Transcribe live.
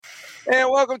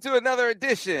And welcome to another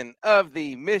edition of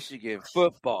the Michigan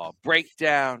Football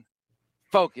Breakdown,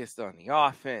 focused on the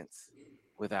offense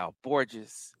without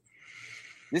Borges.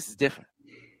 This is different.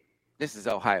 This is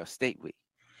Ohio State week.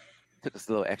 Took us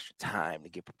a little extra time to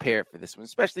get prepared for this one,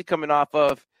 especially coming off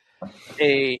of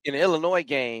an Illinois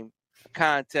game, a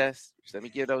contest. Which, let me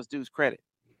give those dudes credit.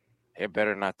 They're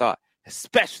better than I thought,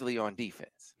 especially on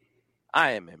defense.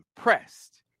 I am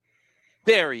impressed,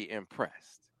 very impressed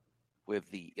with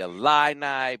the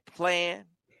Illini plan,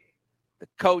 the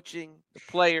coaching, the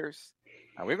players.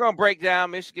 Now, we're going to break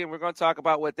down Michigan. We're going to talk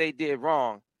about what they did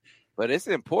wrong. But it's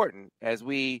important as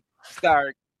we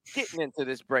start getting into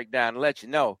this breakdown to let you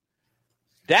know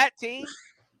that team,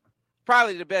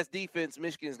 probably the best defense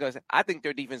Michigan is going to say. I think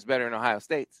their defense is better than Ohio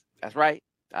State's. That's right.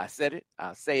 I said it.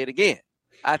 I'll say it again.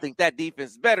 I think that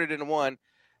defense is better than the one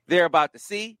they're about to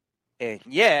see. And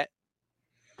yet,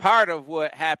 part of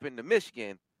what happened to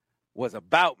Michigan was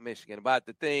about Michigan, about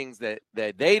the things that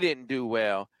they didn't do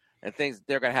well and things that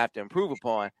they're going to have to improve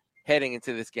upon heading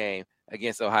into this game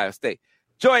against Ohio State.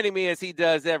 Joining me as he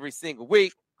does every single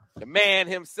week, the man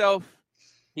himself.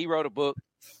 He wrote a book.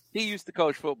 He used to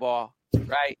coach football,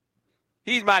 right?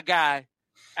 He's my guy,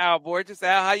 Al Borges.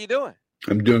 Al, how you doing?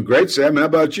 I'm doing great, Sam. How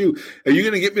about you? Are you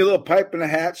going to get me a little pipe and a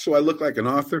hat so I look like an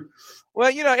author?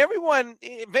 Well, you know, everyone,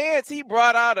 Vance, he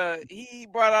brought out a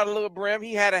little brim.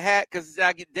 He had a hat because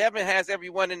Devin has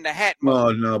everyone in the hat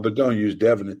mode. No, but don't use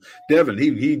Devin. Devin,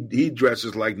 he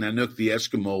dresses like Nanook the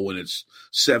Eskimo when it's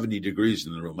 70 degrees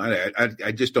in the room.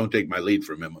 I just don't take my lead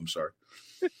from him. I'm sorry.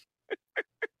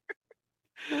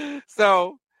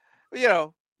 So, you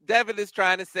know, Devin is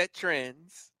trying to set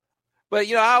trends. But,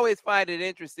 you know, I always find it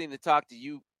interesting to talk to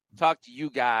you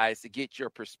guys to get your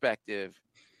perspective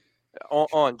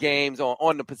on games,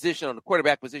 on the position, on the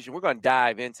quarterback position. We're going to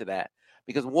dive into that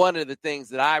because one of the things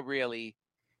that I really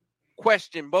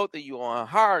questioned both of you on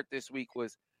hard this week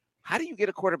was, how do you get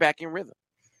a quarterback in rhythm?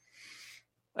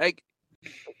 Like,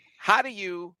 how do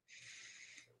you,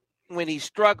 when he's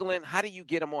struggling, how do you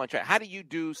get him on track? How do you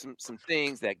do some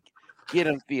things that get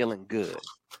him feeling good?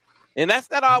 And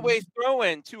that's not always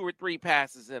throwing 2 or 3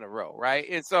 passes in a row, right?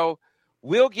 And so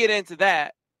we'll get into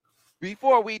that.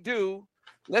 Before we do,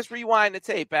 let's rewind the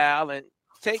tape, Al, and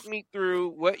take me through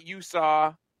what you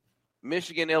saw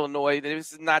Michigan, Illinois.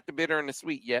 This is not the bitter and the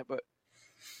sweet yet, but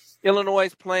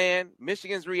Illinois' plan,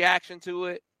 Michigan's reaction to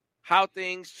it, how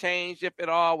things changed, if at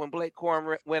all, when Blake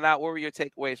Corum went out. What were your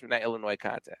takeaways from that Illinois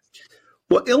contest?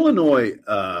 Well, Illinois,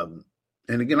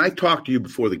 and again, I talked to you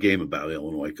before the game about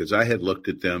Illinois because I had looked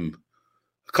at them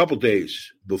a couple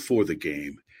days before the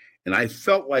game. And I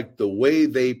felt like the way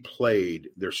they played,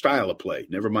 their style of play,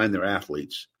 never mind their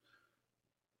athletes,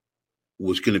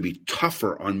 was going to be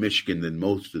tougher on Michigan than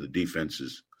most of the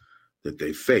defenses that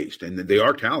they faced. And they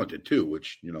are talented too,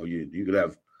 which, you know, you could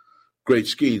have great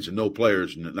schemes and no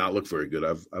players and not look very good.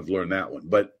 I've learned that one.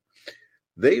 But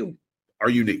they are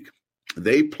unique.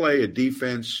 They play a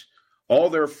defense, all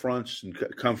their fronts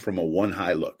come from a one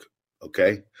high look,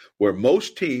 okay? Where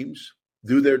most teams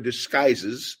do their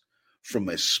disguises from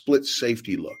a split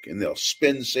safety look, and they'll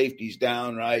spin safeties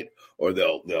down, right? Or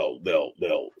they'll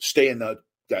stay in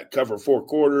that cover 4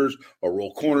 quarters or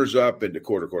roll corners up into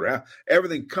quarter out.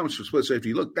 Everything comes from split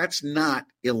safety look. That's not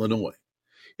Illinois.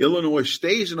 Illinois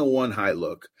stays in a one high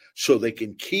look so they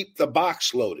can keep the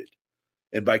box loaded.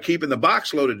 And by keeping the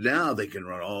box loaded now, they can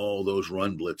run all those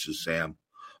run blitzes, Sam.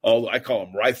 I call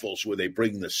them rifles, where they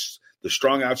bring the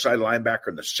strong outside linebacker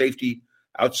and the safety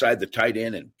outside the tight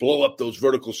end and blow up those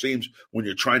vertical seams when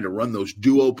you're trying to run those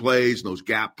duo plays, those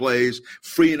gap plays,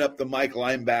 freeing up the Mike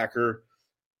linebacker.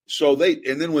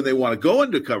 And then when they want to go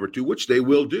into cover 2, which they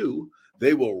will do,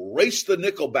 they will race the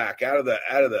nickel back out of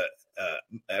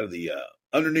the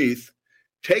underneath,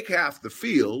 take half the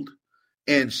field,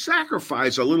 and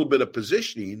sacrifice a little bit of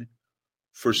positioning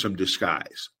for some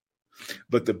disguise.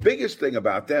 But the biggest thing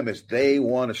about them is they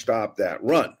want to stop that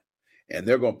run. And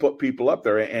they're going to put people up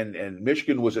there. And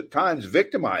Michigan was at times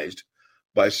victimized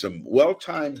by some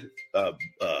well-timed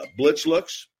blitz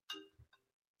looks,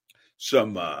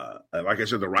 some, like I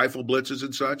said, the rifle blitzes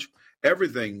and such.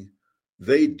 Everything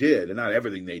they did, and not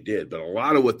everything they did, but a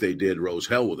lot of what they did rose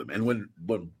hell with them. And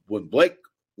when Blake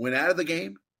went out of the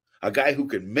game, a guy who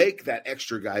could make that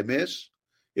extra guy miss,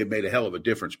 it made a hell of a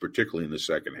difference, particularly in the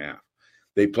second half.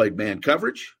 They played man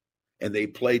coverage, and they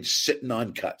played sitting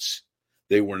on cuts.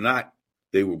 They were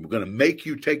going to make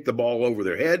you take the ball over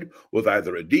their head with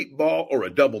either a deep ball or a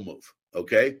double move,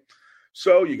 okay?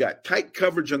 So you got tight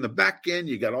coverage on the back end.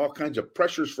 You got all kinds of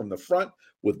pressures from the front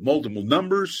with multiple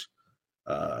numbers.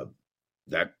 If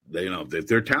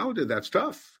they're talented, that's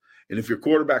tough. And if your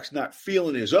quarterback's not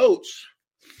feeling his oats,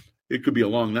 it could be a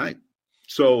long night.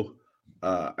 So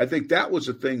I think that was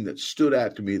the thing that stood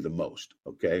out to me the most.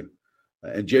 Okay.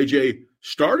 And JJ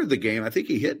started the game. I think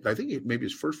he hit maybe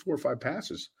his first 4 or 5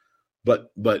 passes,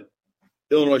 but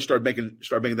Illinois started making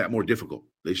that more difficult.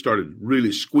 They started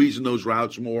really squeezing those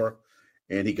routes more,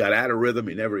 and he got out of rhythm.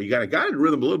 He got in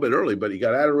rhythm a little bit early, but he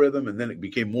got out of rhythm, and then it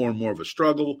became more and more of a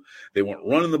struggle. They weren't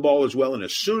running the ball as well, and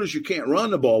as soon as you can't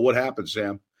run the ball, what happens,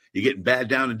 Sam? You're getting bad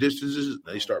down in distances.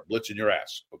 They start blitzing your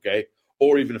ass, okay?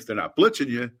 Or even if they're not blitzing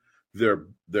you,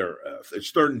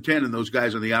 it's 3rd and 10, and those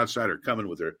guys on the outside are coming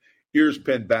with their ears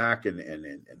pinned back and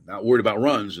not worried about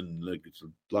runs, and it's a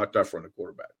lot tougher on the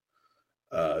quarterback.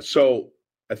 So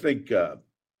I think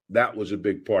that was a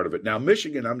big part of it. Now,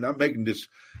 Michigan, I'm not making this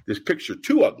picture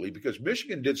too ugly because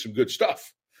Michigan did some good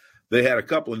stuff. They had a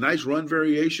couple of nice run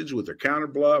variations with their counter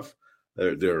bluff,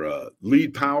 their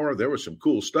lead power. There was some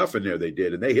cool stuff in there they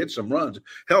did, and they hit some runs.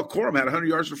 Hell, Corum had 100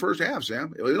 yards in the first half,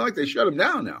 Sam. It was like they shut him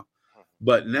down now.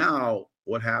 But now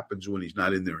what happens when he's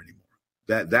not in there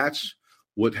anymore? That's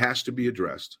what has to be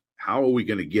addressed. How are we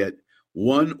going to get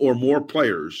one or more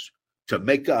players to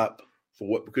make up for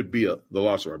what could be the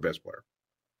loss of our best player?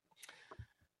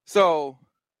 So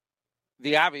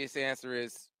the obvious answer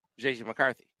is J.J.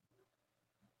 McCarthy.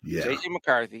 Yeah. J.J.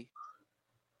 McCarthy,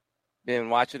 been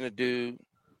watching the dude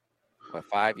for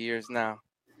 5 years now.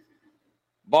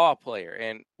 Ball player.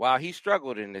 And while he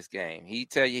struggled in this game, he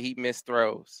tell you he missed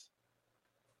throws.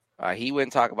 He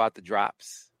wouldn't talk about the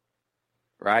drops,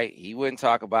 right? He wouldn't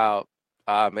talk about,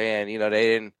 man,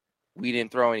 we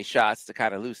didn't throw any shots to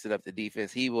kind of loosen up the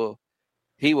defense. He will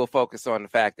focus on the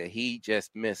fact that he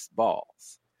just missed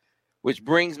balls, which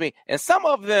brings me, and some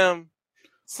of them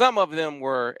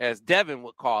were, as Devin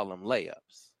would call them,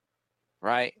 layups,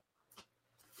 right?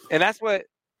 And that's what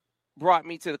brought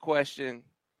me to the question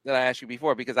that I asked you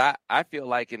before, because I feel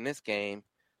like in this game,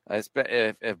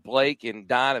 if Blake and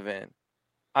Donovan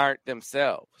aren't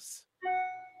themselves,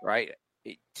 right?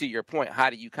 To your point, how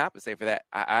do you compensate for that?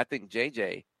 I think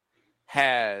JJ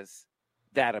has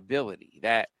that ability,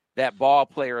 that ball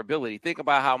player ability. Think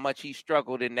about how much he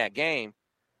struggled in that game.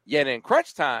 Yet in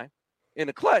crunch time, in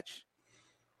the clutch,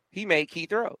 he made key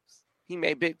throws. He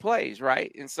made big plays,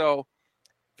 right? And so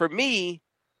for me,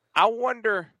 I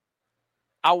wonder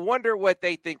what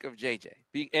they think of JJ.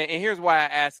 And here's why I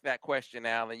asked that question,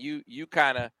 Alan. You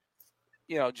kind of,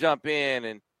 jump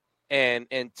in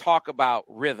and talk about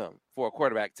rhythm for a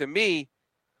quarterback. To me,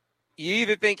 you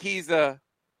either think he's a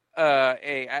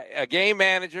game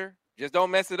manager, just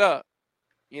don't mess it up.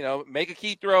 Make a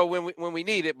key throw when we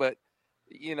need it, but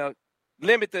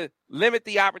limit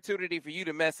the opportunity for you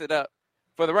to mess it up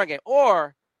for the run game.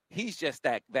 Or he's just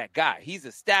that guy. He's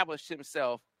established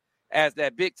himself as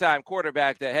that big time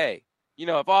quarterback that, hey,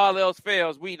 if all else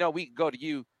fails, we know we can go to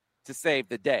you to save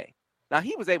the day. Now,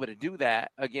 he was able to do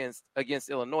that against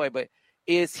Illinois, but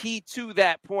is he to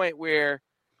that point where,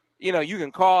 you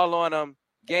can call on him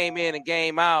game in and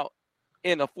game out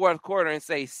in the fourth quarter and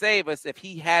say, save us, if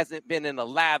he hasn't been in the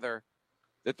lather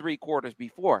the 3 quarters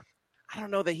before? I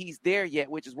don't know that he's there yet,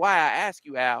 which is why I ask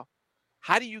you, Al,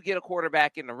 how do you get a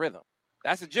quarterback in the rhythm?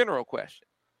 That's a general question.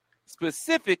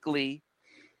 Specifically,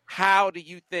 how do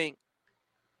you think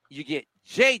you get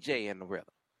JJ in the rhythm?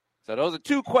 So those are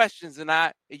 2 questions, and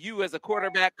you as a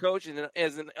quarterback coach and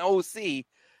as an OC,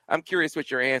 I'm curious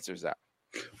what your answers are.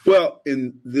 Well,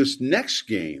 in this next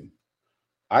game,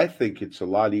 I think it's a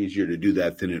lot easier to do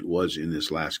that than it was in this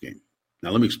last game.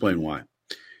 Now, let me explain why.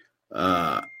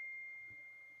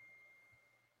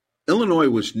 Illinois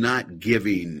was not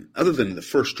giving, other than the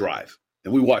first drive,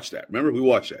 and we watched that. Remember, we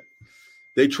watched that.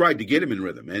 They tried to get him in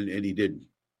rhythm, and he did a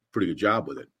pretty good job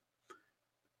with it.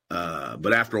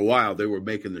 But after a while, they were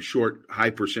making the short,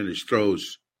 high-percentage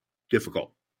throws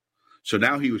difficult. So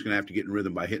now he was going to have to get in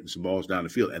rhythm by hitting some balls down the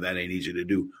field, and that ain't easy to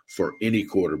do for any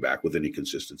quarterback with any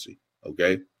consistency,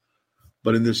 okay?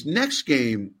 But in this next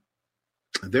game,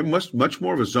 they're much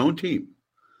more of a zone team.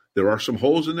 There are some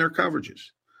holes in their coverages.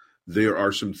 There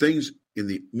are some things in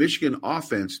the Michigan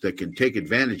offense that can take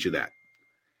advantage of that.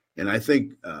 And I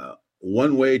think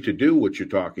one way to do what you're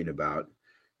talking about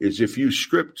is if you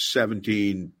script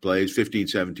 17 plays, 15,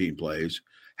 17 plays,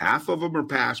 half of them are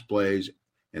pass plays,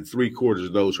 and 3/4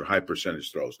 of those are high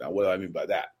percentage throws. Now, what do I mean by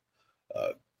that?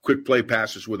 Quick play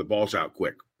passes where the ball's out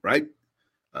quick, right?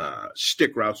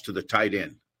 Stick routes to the tight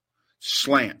end,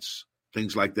 slants,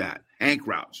 things like that. Hank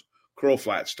routes, curl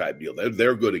flats type deal.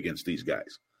 They're good against these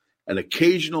guys. An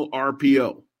occasional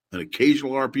RPO,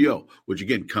 which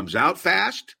again comes out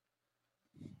fast,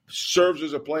 serves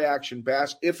as a play action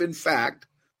pass if in fact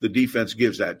the defense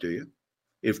gives that to you.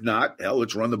 If not, hell,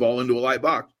 let's run the ball into a light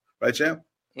box. Right, Sam?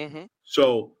 Mm-hmm.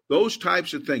 So those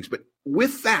types of things. But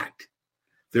with that,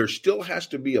 there still has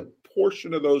to be a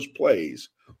portion of those plays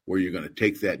where you're going to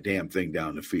take that damn thing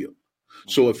down the field.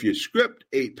 So if you script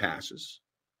 8 passes,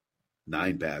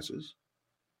 9 passes,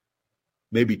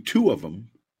 maybe 2 of them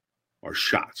are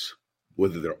shots,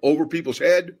 whether they're over people's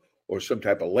head or some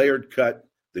type of layered cut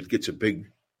that gets a big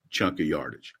chunk of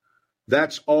yardage.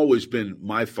 That's always been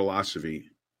my philosophy,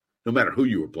 no matter who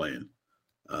you were playing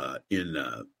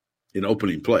in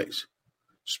opening plays.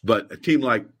 But a team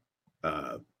like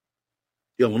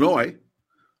Illinois,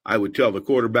 I would tell the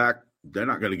quarterback, they're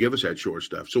not going to give us that short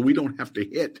stuff. So we don't have to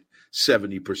hit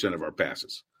 70% of our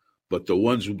passes. But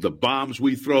the bombs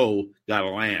we throw got to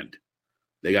land.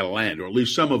 They got to land, or at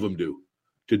least some of them do,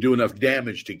 to do enough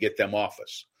damage to get them off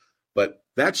us. But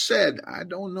that said, I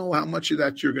don't know how much of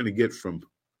that you're going to get from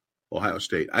Ohio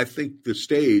State. I think the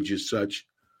stage is such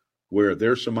where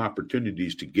there's some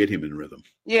opportunities to get him in rhythm.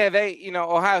 Yeah,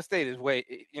 Ohio State is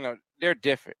they're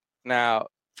different. Now,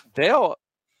 they'll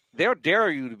dare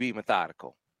you to be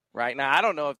methodical, right? Now, I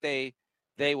don't know if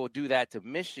they will do that to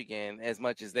Michigan as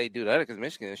much as they do to others, because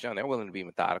Michigan has shown they're willing to be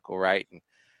methodical, right? And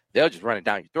they'll just run it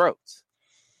down your throats.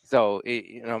 So,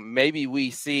 maybe we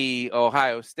see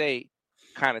Ohio State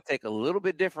kind of take a little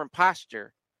bit different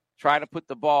posture, try to put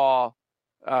the ball,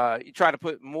 try to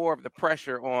put more of the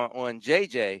pressure on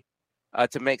JJ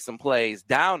to make some plays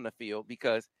down the field,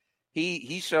 because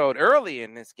he showed early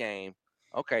in this game,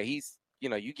 okay, he's,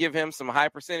 you give him some high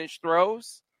percentage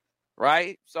throws,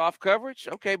 right? Soft coverage.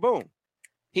 Okay, boom.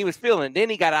 He was feeling. Then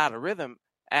he got out of rhythm,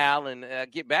 Al, and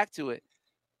get back to it.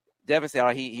 Devin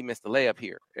said, he missed the layup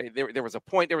here. There was a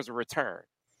point. There was a return.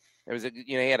 There was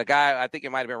he had a guy, I think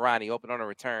it might have been Ronnie, open on a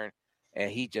return,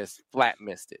 and he just flat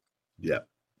missed it. Yeah.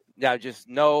 Now, just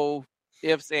no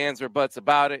ifs, ands, or buts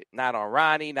about it. Not on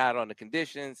Ronnie, not on the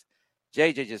conditions.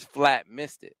 JJ just flat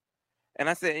missed it. And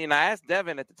I said, I asked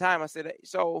Devin at the time, I said,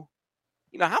 so,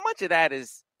 how much of that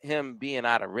is him being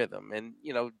out of rhythm? And,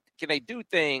 can they do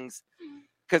things?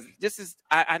 Because this is,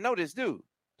 I know this dude.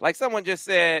 Like someone just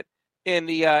said in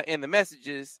the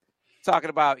messages,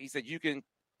 talking about, he said, you can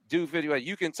do video.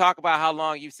 You can talk about how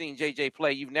long you've seen JJ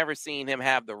play. You've never seen him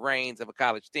have the reins of a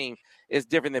college team. It's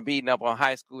different than beating up on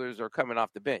high schoolers or coming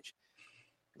off the bench.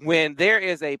 When there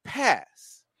is a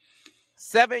pass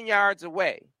 7 yards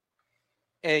away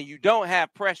and you don't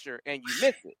have pressure and you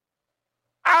miss it,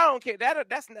 I don't care.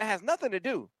 That has nothing to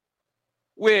do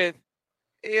with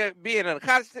being a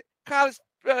college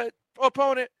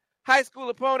opponent, high school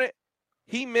opponent.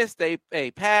 He missed a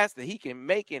pass that he can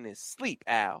make in his sleep,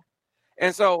 Al.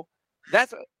 And so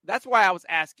that's why I was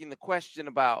asking the question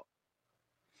about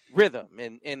rhythm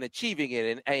and achieving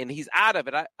it, and he's out of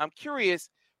it. I'm curious,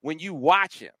 when you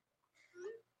watch him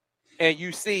and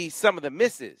you see some of the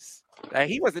misses that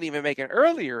he wasn't even making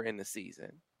earlier in the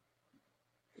season,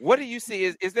 what do you see?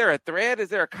 Is there a thread? Is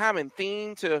there a common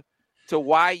theme to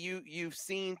why you've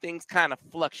seen things kind of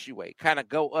fluctuate, kind of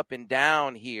go up and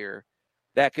down here,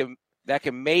 that can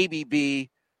maybe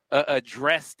be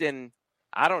addressed in,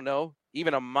 I don't know,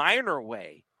 even a minor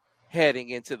way heading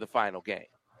into the final game?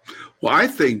 Well, I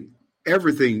think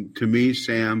everything, to me,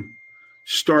 Sam,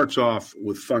 starts off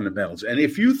with fundamentals. And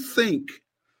if you think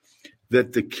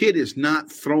that the kid is not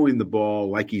throwing the ball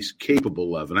like he's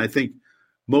capable of, and I think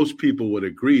most people would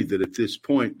agree that at this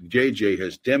point, JJ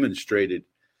has demonstrated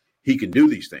he can do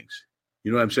these things.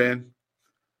 You know what I'm saying?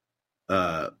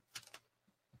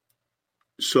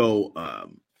 So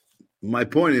my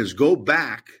point is, go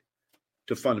back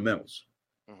to fundamentals.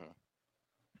 Mm-hmm.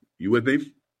 You with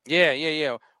me?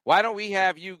 Yeah. Why don't we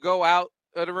have you go out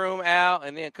of the room, Al,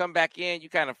 and then come back in? You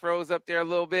kind of froze up there a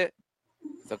little bit.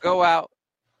 So go out,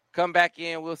 come back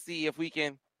in. We'll see if we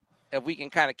can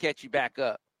kind of catch you back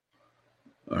up.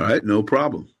 All right, no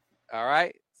problem. All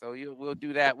right. So we'll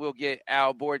do that. We'll get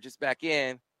Al Borges back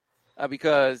in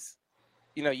because,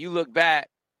 you look back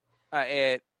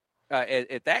at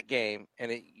that game,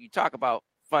 and you talk about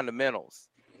fundamentals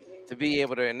to be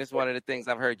able to, and this is one of the things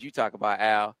I've heard you talk about,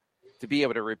 Al, to be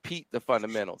able to repeat the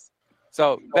fundamentals.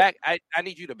 So I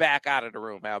need you to back out of the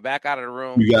room, Al. Back out of the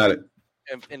room. You got it.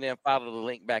 And then follow the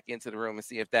link back into the room and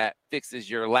see if that fixes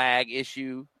your lag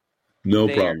issue. No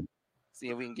problem. See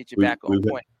if we can get you back on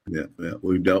point. Yeah.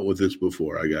 We've dealt with this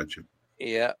before. I got you.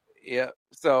 Yeah.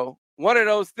 So one of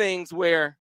those things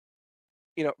where,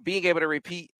 being able to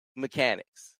repeat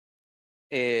mechanics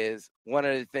is one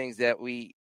of the things that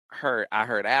I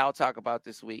heard Al talk about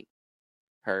this week,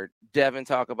 heard Devin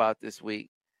talk about this week,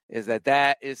 is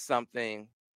that is something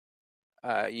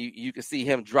you can see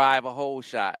him drive a hole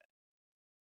shot.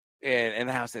 And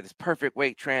Al said it's perfect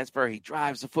weight transfer. He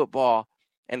drives the football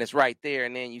and it's right there.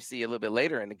 And then you see a little bit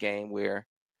later in the game where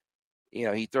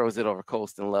he throws it over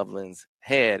Colston Loveland's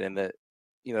head. And the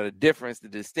difference, the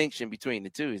distinction between the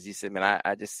two is he said, man,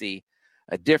 I just see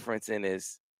a difference in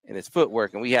his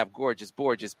footwork. And we have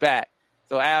Borges back.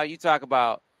 So Al, you talk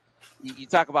about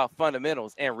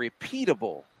fundamentals and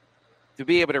repeatable, to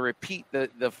be able to repeat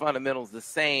the fundamentals the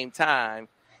same time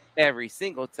every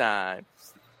single time.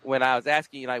 When I was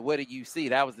asking you, like, what did you see?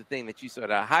 That was the thing that you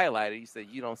sort of highlighted. You said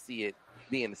you don't see it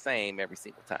being the same every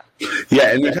single time.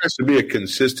 Yeah, and there has to be a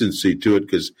consistency to it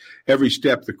because every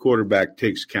step the quarterback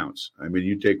takes counts. I mean,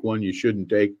 you take one you shouldn't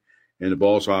take, and the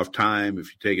ball's off time.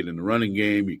 If you take it in the running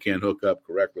game, you can't hook up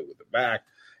correctly with the back.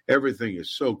 Everything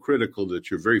is so critical that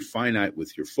you're very finite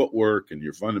with your footwork and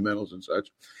your fundamentals and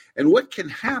such. And what can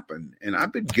happen, and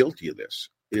I've been guilty of this,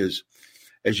 is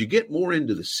as you get more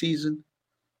into the season,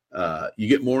 you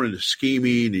get more into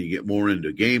scheming and you get more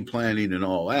into game planning and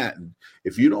all that. And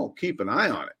if you don't keep an eye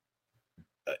on it,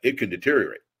 it can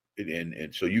deteriorate.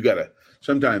 And so you got to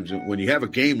sometimes when you have a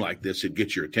game like this, it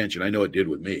gets your attention. I know it did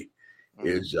with me.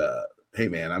 Is hey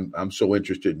man, I'm so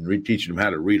interested in teaching them how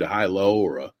to read a high-low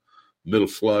or a middle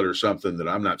flood or something that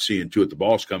I'm not seeing to it. The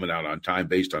ball's coming out on time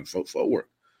based on footwork.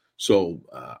 So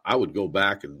I would go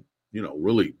back and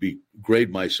really grade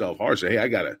myself hard. Say, hey, I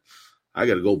gotta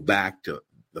go back to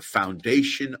the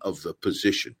foundation of the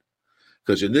position.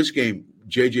 Because in this game,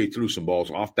 JJ threw some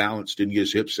balls off balance, didn't get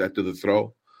his hips set to the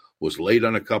throw, was late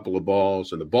on a couple of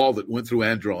balls. And the ball that went through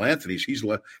Andrell Anthony's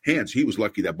hands, he was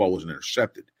lucky that ball wasn't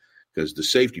intercepted because the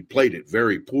safety played it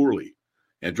very poorly.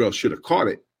 Andrell should have caught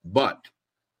it, but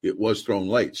it was thrown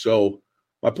late. So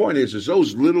my point is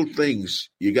those little things,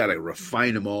 you got to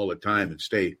refine them all the time and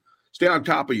stay on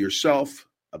top of yourself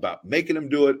about making him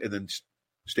do it and then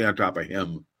stay on top of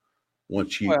him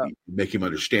once you make him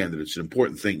understand that it's an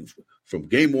important thing from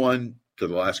game one to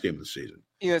the last game of the season.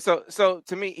 So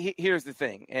to me, here's the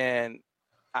thing. And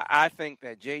I think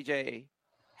that JJ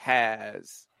I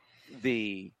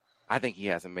think he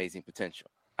has amazing potential.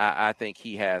 I think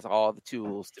he has all the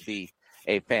tools to be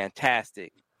a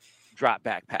fantastic drop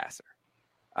back passer.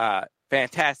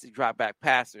 Fantastic drop back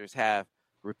passers have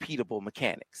repeatable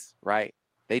mechanics, right?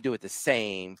 They do it the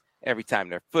same every time.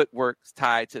 Their footwork's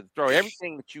tied to the throw.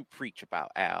 Everything that you preach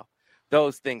about, Al,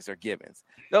 those things are givens.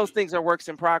 Those things are works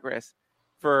in progress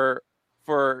for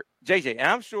JJ. And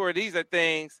I'm sure these are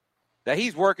things that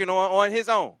he's working on his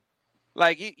own.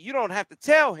 Like you don't have to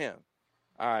tell him.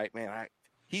 All right, man,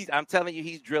 I'm telling you,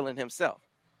 he's drilling himself.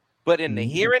 But in the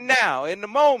here and now, in the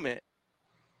moment,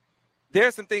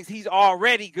 there's some things he's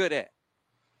already good at.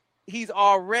 He's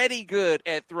already good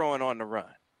at throwing on the run,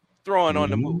 throwing on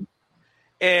the move.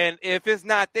 And if it's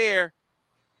not there,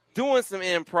 doing some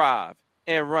improv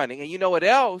and running. And you know what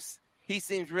else he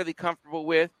seems really comfortable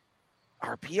with?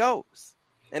 RPOs.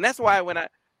 And that's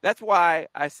why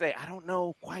I say I don't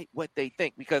know quite what they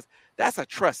think, because that's a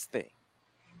trust thing.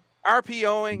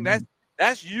 RPOing,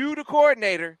 that's you, the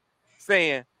coordinator,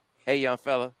 saying, hey, young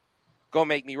fella, go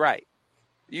make me right.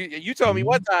 You told me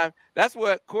one time that's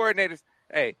what coordinators,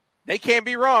 hey, they can't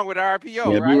be wrong with RPO.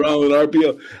 Can't be wrong with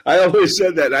RPO. I always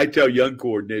said that. I tell young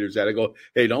coordinators that. I go,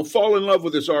 hey, don't fall in love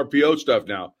with this RPO stuff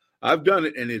now. I've done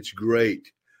it, and it's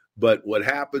great. But what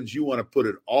happens, you want to put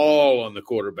it all on the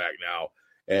quarterback now,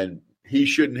 and he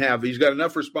shouldn't have. He's got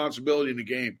enough responsibility in the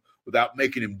game without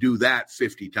making him do that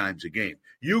 50 times a game.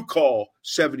 You call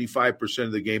 75%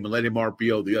 of the game and let him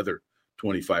RPO the other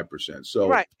 25%. So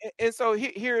right, and so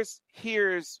here's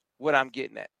what I'm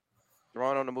getting at.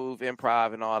 Throwing on the move,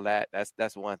 improv, and all that.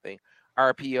 That's one thing.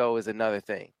 RPO is another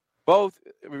thing. Both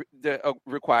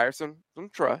require some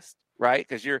trust, right?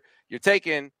 Because you're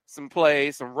taking some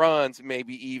plays, some runs,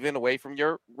 maybe even away from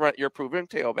your proven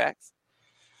tailbacks.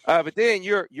 But then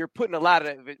you're putting a lot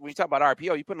of, when you talk about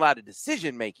RPO, you're putting a lot of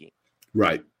decision making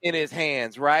right in his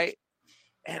hands, right?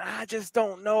 And I just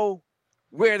don't know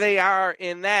where they are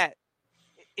in that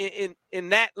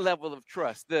level of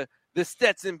trust. The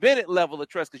Stetson Bennett level of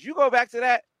trust, because you go back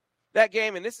to that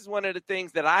game, and this is one of the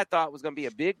things that I thought was going to be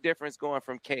a big difference going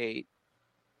from Cade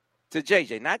to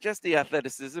JJ. Not just the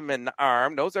athleticism and the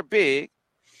arm; those are big.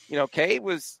 Cade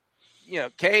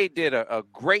did a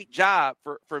great job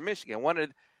for Michigan. One of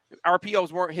the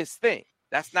RPOs weren't his thing.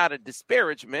 That's not a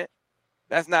disparagement.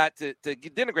 That's not to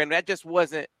denigrate him. That just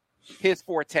wasn't his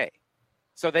forte.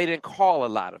 So they didn't call a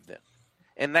lot of them,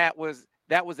 and that was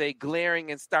a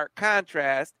glaring and stark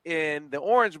contrast in the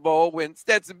Orange Bowl when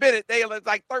Stetson Bennett, they was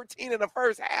like 13 in the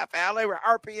first half. Al, they were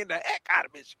RPing the heck out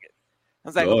of Michigan. I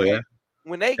was like, yeah.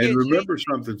 When they get remember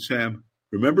something, Sam.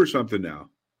 Remember something now.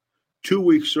 2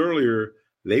 weeks earlier,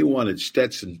 they wanted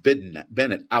Stetson Bennett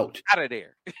out of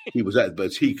there. He was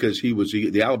because he was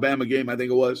the Alabama game, I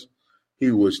think it was. He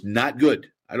was not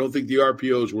good. I don't think the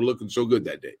RPOs were looking so good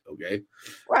that day, okay?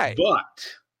 Right. But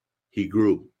he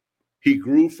grew. He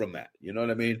grew from that, you know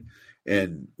what I mean?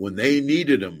 And when they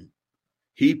needed him,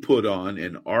 he put on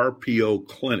an RPO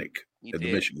clinic the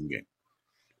Michigan game.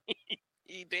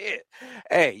 He did.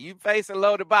 Hey, you facing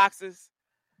loaded boxes,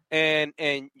 and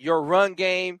your run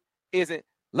game isn't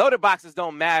 – loaded boxes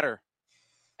don't matter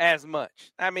as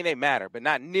much. I mean, they matter, but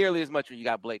not nearly as much when you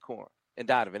got Blake Corum and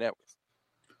Donovan Edwards.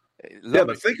 Yeah,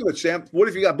 but think of it, Sam. What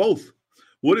if you got both?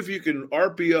 What if you can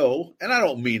RPO? And I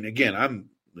don't mean, again, I'm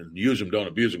use them, don't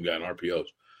abuse them guy in RPOs.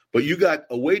 But you got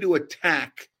a way to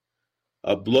attack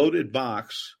a bloated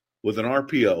box with an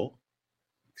RPO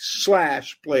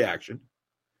 / play action,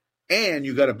 and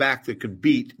you got a back that can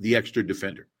beat the extra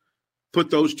defender. Put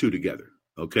those two together,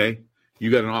 okay?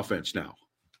 You got an offense now.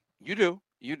 You do.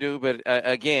 But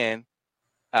again,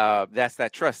 that's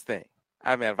that trust thing.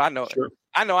 I mean, if I know, sure.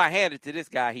 I know I hand it to this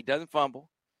guy. He doesn't fumble.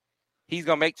 He's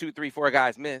gonna make 2, 3, 4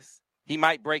 guys miss. He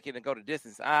might break it and go to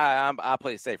distance. I'll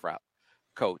play a safe route,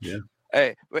 coach. Yeah.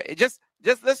 Hey, just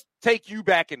let's take you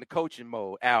back into coaching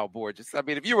mode, Al Borges. I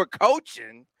mean, if you were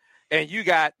coaching and you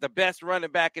got the best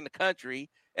running back in the country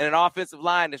and an offensive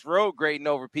line that's road grading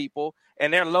over people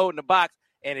and they're loading the box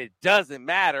and it doesn't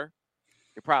matter,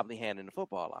 you're probably handing the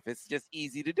football off. It's just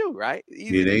easy to do, right?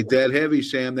 It ain't that heavy,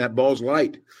 Sam. That ball's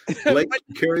light. Blake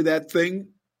can carry that thing.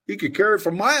 He could carry it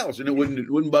for miles, and it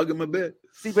wouldn't bug him a bit.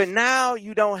 See, but now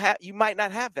you might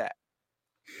not have that.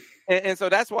 And so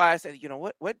that's why I said, you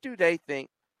know, what do they think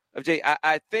of Jay?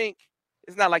 I think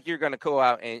it's not like you're going to go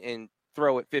out and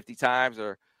throw it 50 times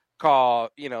or call,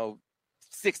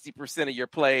 60% of your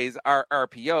plays are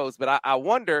RPOs. But I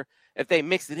wonder if they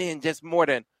mix it in just more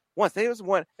than once. There was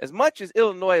one, as much as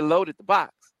Illinois loaded the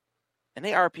box, and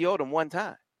they RPO'd them one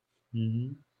time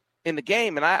in the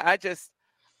game. And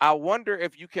I wonder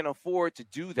if you can afford to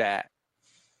do that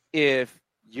if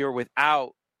you're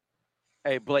without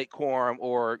a Blake Corum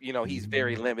or, he's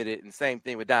very limited. And same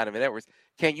thing with Donovan Edwards.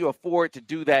 Can you afford to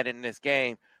do that in this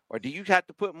game? Or do you have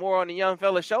to put more on the young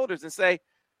fella's shoulders and say,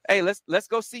 hey, let's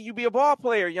go see you be a ball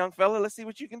player, young fella. Let's see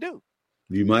what you can do.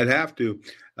 You might have to,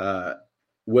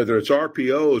 whether it's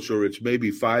RPOs or it's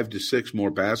maybe 5 to 6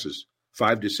 more passes,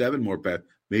 5 to 7 more passes,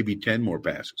 maybe 10 more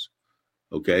passes.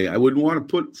 Okay, I wouldn't want to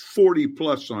put 40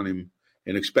 plus on him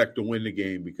and expect to win the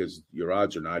game because your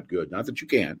odds are not good. Not that you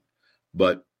can't,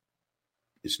 but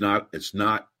it's not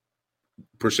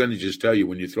percentages tell you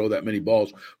when you throw that many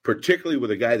balls, particularly with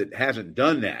a guy that hasn't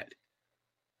done that,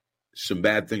 some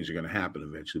bad things are going to happen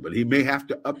eventually. But he may have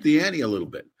to up the ante a little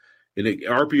bit. And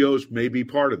RPOs may be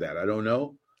part of that. I don't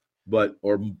know,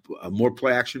 or more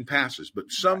play action passes, but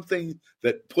something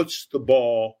that puts the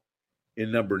ball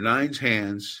in number 9's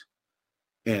hands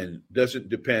and doesn't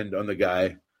depend on the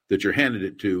guy that you're handing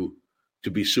it to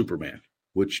be Superman,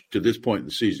 which to this point in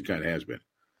the season kind of has been.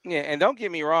 Yeah, and don't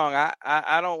get me wrong,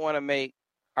 I don't want to make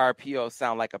RPO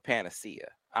sound like a panacea.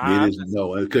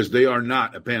 No, because they are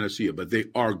not a panacea, but they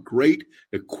are great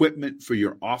equipment for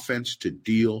your offense to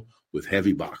deal with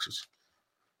heavy boxes.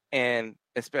 And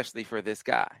especially for this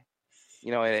guy,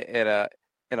 in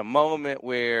a moment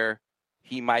where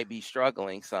he might be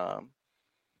struggling some,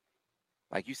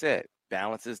 like you said,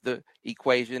 balances the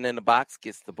equation in the box,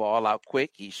 gets the ball out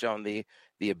quick. He's shown the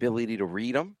ability to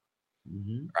read them,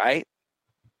 right?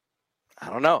 I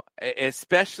don't know,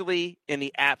 especially in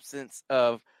the absence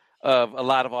of a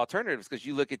lot of alternatives. Because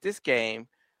you look at this game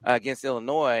against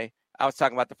Illinois, I was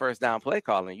talking about the first down play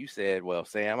call, and you said, well,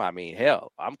 Sam, I mean,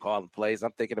 hell, I'm calling plays.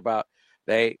 I'm thinking about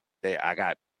I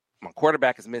got my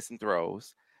quarterback is missing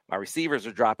throws. My receivers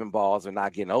are dropping balls or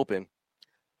not getting open.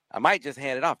 I might just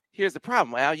hand it off. Here's the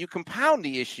problem, Al. You compound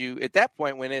the issue at that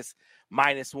point when it's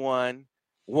 -1,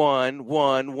 1,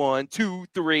 1, 1, 2,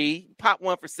 3, pop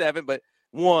 1 for 7, but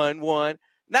 1, 1.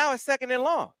 Now it's second and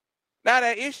long. Now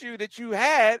that issue that you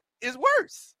had is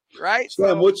worse, right?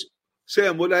 Sam,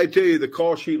 what did I tell you the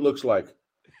call sheet looks like?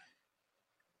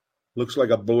 Looks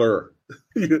like a blur.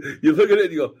 You look at it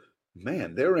and you go,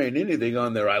 man, there ain't anything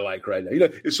on there I like right now.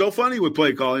 It's so funny with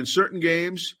play call. In certain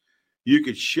games, you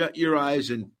could shut your eyes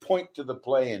and point to the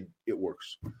play and it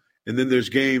works. And then there's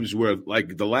games where,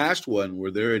 like the last one,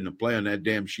 where they're in the play on that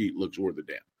damn sheet looks worth a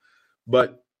damn.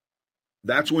 But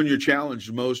that's when you're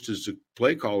challenged most as a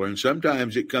play caller. And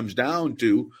sometimes it comes down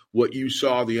to what you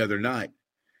saw the other night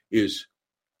is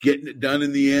getting it done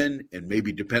in the end and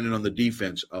maybe depending on the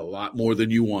defense a lot more than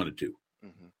you wanted to.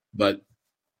 But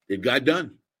it got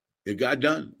done. It got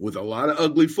done. With a lot of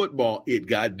ugly football, it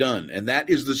got done. And that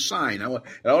is the sign. I want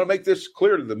to make this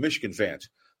clear to the Michigan fans.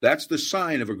 That's the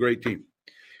sign of a great team.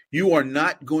 You are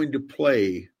not going to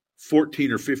play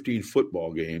 14 or 15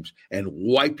 football games and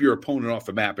wipe your opponent off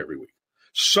the map every week.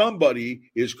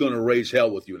 somebody is going to raise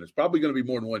hell with you, and it's probably going to be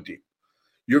more than one team.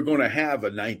 You're going to have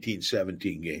a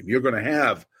 19-17 game. You're going to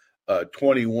have a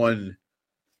 21-14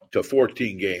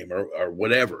 game or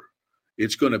whatever.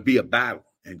 It's going to be a battle.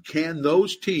 And can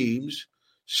those teams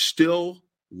still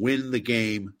win the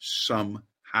game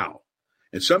somehow?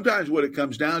 And sometimes what it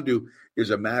comes down to is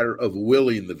a matter of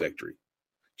willing the victory,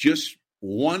 just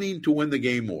wanting to win the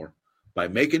game more by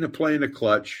making a play in a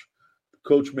clutch,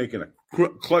 coach making a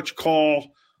clutch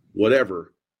call,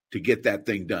 whatever, to get that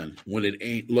thing done when it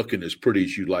ain't looking as pretty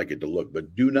as you'd like it to look.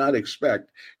 But do not expect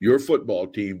your football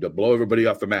team to blow everybody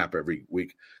off the map every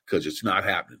week, because it's not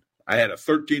happening. I had a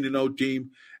 13-0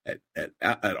 team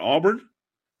at Auburn,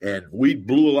 and we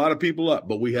blew a lot of people up,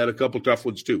 but we had a couple tough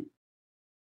ones too.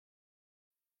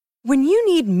 When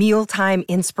you need mealtime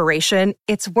inspiration,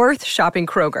 it's worth shopping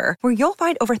Kroger, where you'll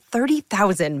find over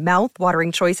 30,000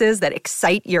 mouth-watering choices that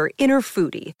excite your inner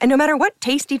foodie. And no matter what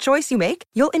tasty choice you make,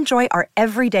 you'll enjoy our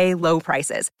everyday low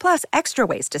prices, plus extra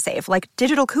ways to save, like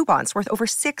digital coupons worth over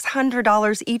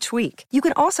 $600 each week. You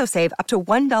can also save up to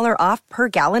 $1 off per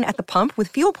gallon at the pump with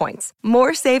fuel points.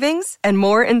 More savings and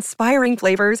more inspiring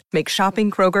flavors make shopping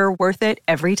Kroger worth it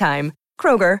every time.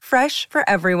 Kroger, fresh for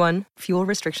everyone. Fuel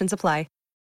restrictions apply.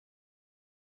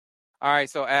 All right,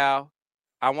 so Al,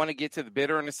 I want to get to the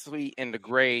bitter and the sweet and the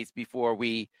grades before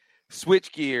we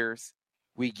switch gears.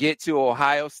 We get to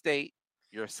Ohio State.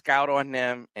 You're a scout on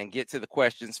them, and get to the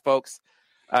questions, folks.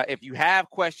 If you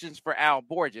have questions for Al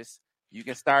Borges, you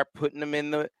can start putting them in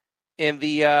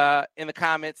the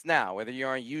comments now. Whether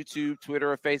you're on YouTube,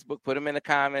 Twitter, or Facebook, put them in the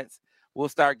comments. We'll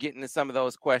start getting to some of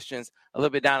those questions a little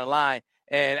bit down the line.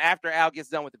 And after Al gets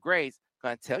done with the grades, I'm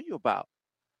going to tell you about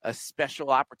a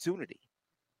special opportunity.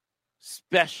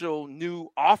 Special new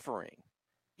offering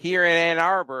here in Ann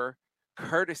Arbor,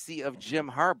 courtesy of Jim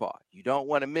Harbaugh. You don't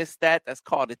want to miss that. That's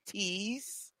called a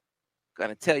tease. Going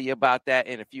to tell you about that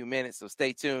in a few minutes, so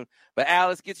stay tuned. But Al,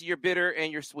 let's get to your bitter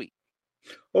and your sweet.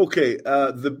 Okay,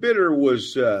 the bitter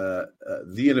was the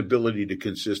inability to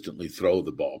consistently throw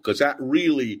the ball, because that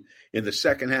really, in the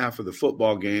second half of the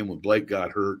football game when Blake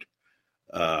got hurt,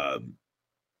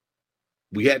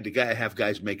 we had to have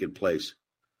guys making plays.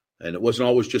 And it wasn't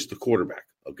always just the quarterback,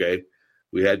 okay?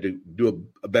 We had to do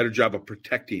a better job of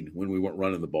protecting when we weren't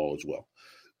running the ball as well.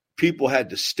 People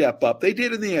had to step up. They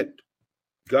did in the end.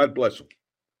 God bless them.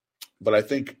 But I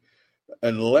think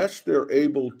unless they're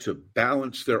able to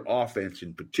balance their offense,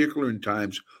 in particular in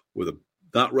times where they're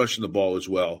not rushing the ball as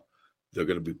well, there's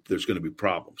going to be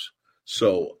problems.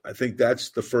 So I think that's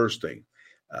the first thing.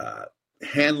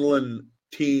 Handling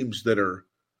teams that are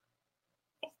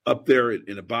up there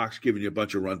in a box giving you a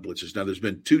bunch of run blitzes. Now, there's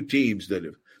been two teams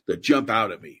that jump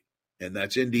out at me, and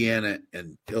that's Indiana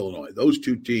and Illinois. Those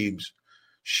two teams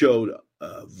showed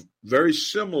very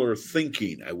similar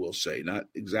thinking, I will say, not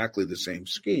exactly the same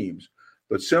schemes,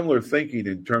 but similar thinking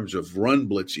in terms of run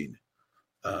blitzing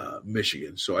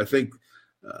Michigan. So I think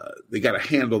they got to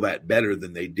handle that better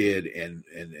than they did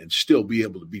and still be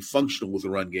able to be functional with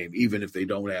the run game, even if they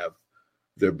don't have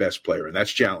their best player, and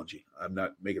that's challenging. I'm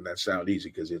not making that sound easy,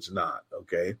 because it's not,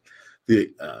 okay? This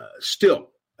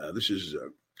is a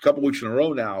couple weeks in a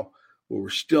row now where we're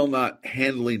still not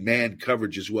handling man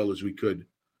coverage as well as we could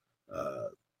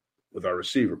with our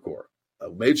receiver core.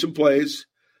 Made some plays.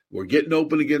 We're getting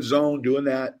open against zone, doing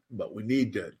that, but we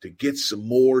need to get some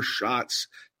more shots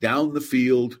down the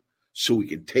field so we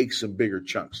can take some bigger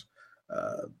chunks.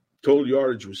 Total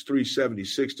yardage was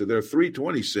 376 to their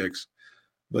 326.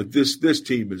 But this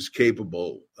team is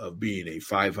capable of being a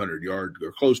 500-yard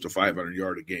or close to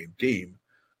 500-yard a game team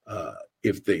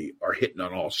if they are hitting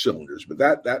on all cylinders. But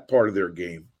that part of their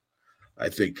game, I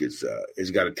think, is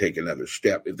got to take another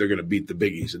step if they're going to beat the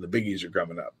biggies, and the biggies are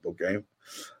coming up. Okay,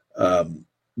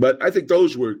 but I think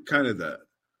those were kind of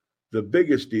the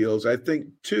biggest deals. I think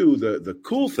too the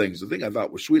cool things. The thing I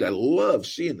thought was sweet. I love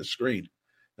seeing the screen.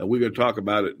 And we're going to talk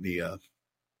about it in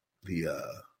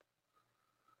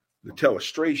the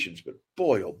telestrations, but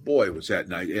boy, oh boy, was that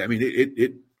night. I mean,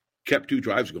 it kept two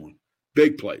drives going.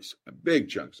 Big plays, big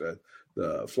chunks.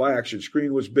 The fly action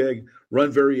screen was big.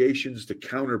 Run variations to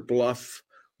counter bluff,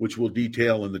 which we'll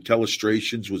detail in the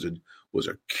telestrations, was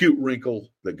a cute wrinkle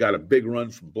that got a big run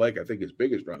from Blake. I think his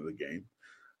biggest run of the game.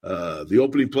 The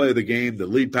opening play of the game, the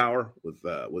lead power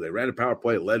where they ran a power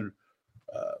play, led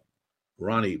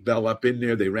Ronnie Bell up in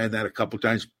there. They ran that a couple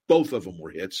times. Both of them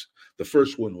were hits. The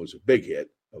first one was a big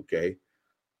hit. Okay.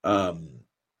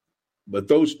 But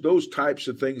those types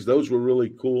of things, those were really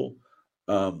cool.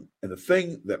 And the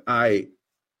thing that I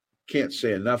can't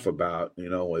say enough about,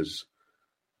 is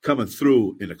coming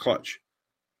through in a clutch.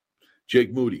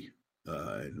 Jake Moody,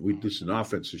 and this is an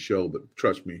offensive show, but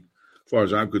trust me, far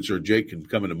as I'm concerned, Jake can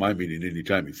come into my meeting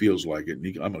anytime he feels like it, and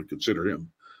I'm going to consider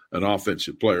him an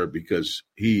offensive player because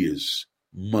he is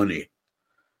money.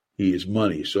 He is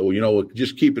money. So,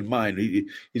 just keep in mind,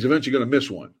 he's eventually going to miss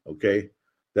one, okay?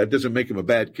 That doesn't make him a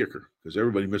bad kicker because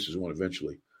everybody misses one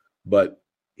eventually. But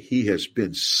he has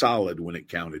been solid when it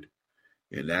counted.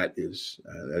 And that is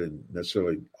that isn't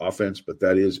necessarily offense, but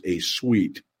that is a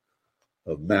suite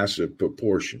of massive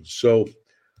proportions. So,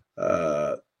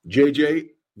 JJ,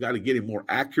 got to get him more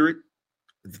accurate.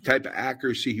 The type of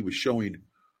accuracy he was showing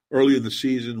early in the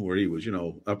season where he was,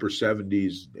 upper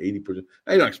 70s, 80%.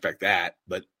 I don't expect that,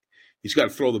 but he's got to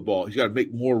throw the ball. He's got to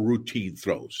make more routine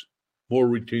throws, more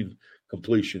routine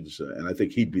completions, and I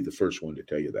think he'd be the first one to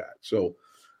tell you that. So,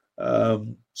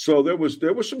 so there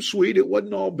was some sweet. It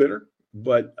wasn't all bitter,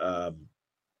 but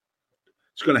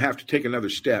it's going to have to take another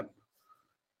step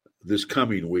this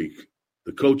coming week.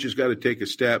 The coach has got to take a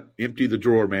step, empty the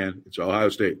drawer, man. It's Ohio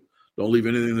State. Don't leave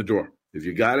anything in the drawer. If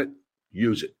you got it,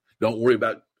 use it. Don't worry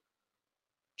about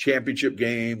championship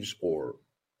games or,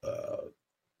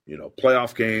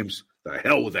 playoff games. The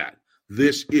hell with that.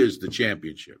 This is the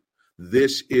championship.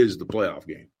 This is the playoff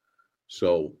game.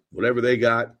 So whatever they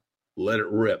got, let it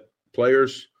rip.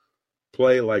 Players,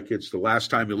 play like it's the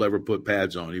last time you'll ever put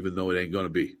pads on, even though it ain't going to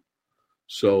be.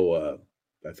 So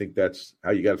I think that's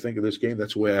how you got to think of this game.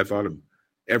 That's the way I thought of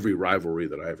every rivalry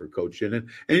that I ever coached in.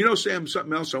 And Sam,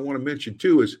 something else I want to mention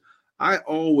too is I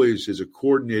always, as a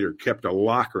coordinator, kept a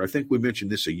locker. I think we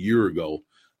mentioned this a year ago.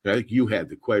 I think you had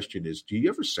the question is, do you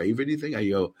ever save anything?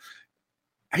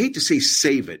 I hate to say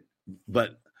save it,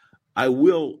 but I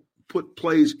will put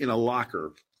plays in a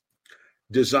locker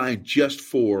designed just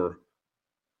for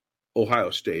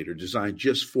Ohio State or designed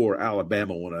just for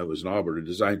Alabama when I was in Auburn or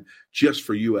designed just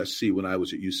for USC when I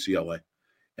was at UCLA.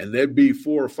 And there'd be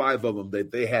 4 or 5 of them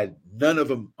that they had none of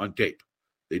them on tape.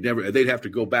 They'd have to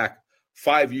go back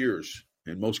 5 years,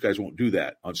 and most guys won't do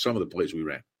that on some of the plays we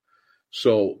ran.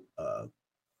 So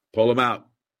pull them out.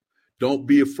 Don't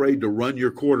be afraid to run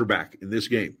your quarterback in this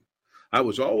game. I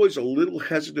was always a little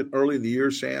hesitant early in the year,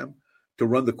 Sam, to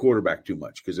run the quarterback too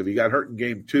much because if he got hurt in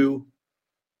game 2,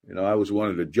 I always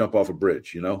wanted to jump off a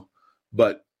bridge,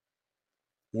 But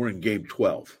we're in game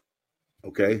 12,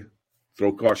 okay?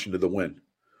 Throw caution to the wind.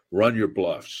 Run your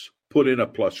bluffs. Put in a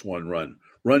 +1 run.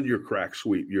 Run your crack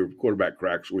sweep, your quarterback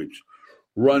crack sweeps.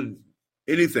 Run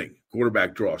anything,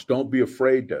 quarterback draws. Don't be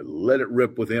afraid to let it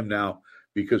rip with him now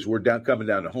because we're coming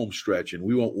down the home stretch, and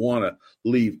we won't want to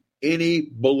leave any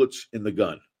bullets in the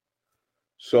gun.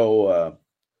 So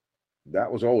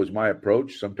that was always my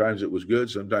approach. Sometimes it was good,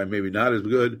 sometimes maybe not as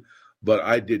good, but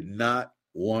I did not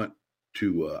want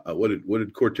to. What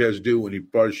did Cortez do when he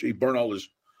burned all his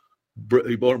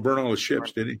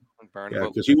ships? Did he? Yeah,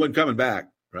 because he wasn't coming back,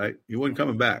 right? He wasn't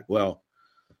coming back. Well,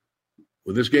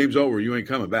 when this game's over, you ain't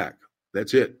coming back.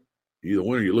 That's it. You either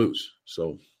win or you lose.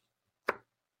 So,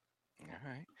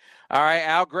 all right,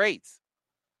 Al. Grades.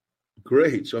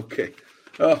 Okay.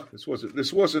 Oh, this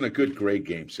wasn't a good grade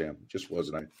game, Sam. It just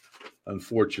wasn't.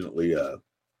 Unfortunately,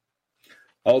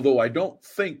 although I don't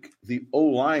think the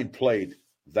O-line played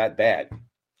that bad.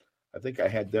 I think I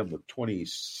had them with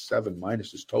 27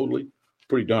 minuses totally.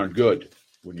 Pretty darn good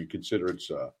when you consider it's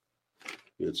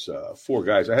 4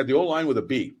 guys. I had the O-line with a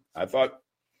B. I thought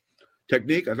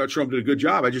technique, I thought Strom did a good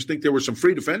job. I just think there were some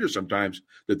free defenders sometimes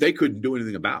that they couldn't do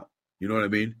anything about. You know what I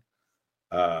mean?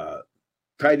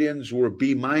 Tight ends were a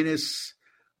B-,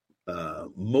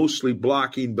 mostly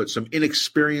blocking, but some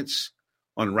inexperience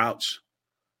on routes.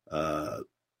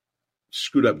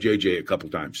 Screwed up JJ a couple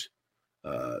times.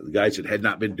 The guys that had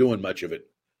not been doing much of it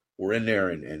were in there,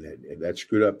 and that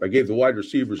screwed up. I gave the wide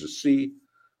receivers a C.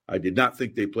 I did not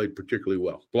think they played particularly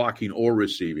well, blocking or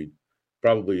receiving.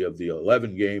 Probably of the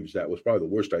 11 games, that was probably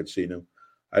the worst I'd seen them.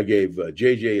 I gave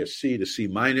JJ a C to C-,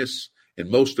 and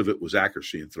most of it was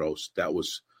accuracy and throws. That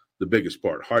was the biggest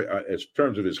part. As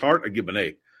terms of his heart, I give him an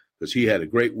A because he had a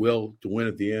great will to win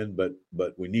at the end, but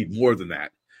we need more than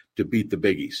that to beat the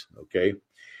biggies, okay?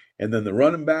 And then the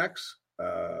running backs,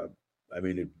 I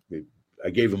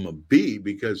gave him a B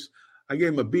because I gave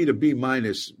him a B to B-,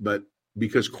 but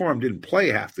because Corum didn't play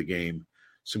half the game,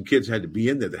 some kids had to be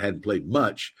in there that hadn't played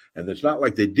much, and it's not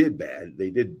like they did bad.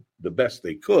 They did the best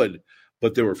they could,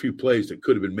 but there were a few plays that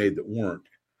could have been made that weren't.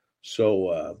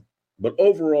 So, but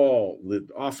overall, the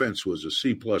offense was a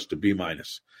C+ to B-,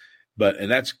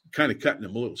 and that's kind of cutting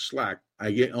them a little slack.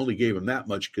 I only gave them that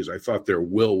much because I thought their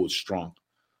will was strong.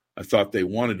 I thought they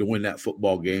wanted to win that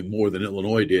football game more than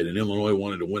Illinois did, and Illinois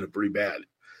wanted to win it pretty bad.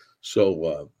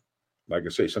 So, like I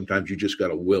say, sometimes you just got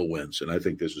to will wins, and I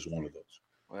think this is one of those.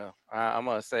 Well, I'm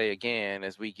going to say again,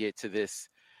 as we get to this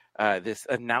this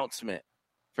announcement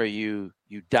for you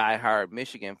diehard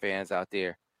Michigan fans out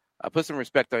there. Put some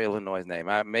respect on Illinois' name.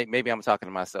 Maybe I'm talking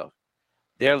to myself.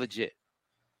 They're legit.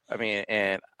 I mean,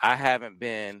 and I haven't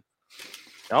been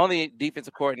the only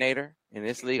defensive coordinator in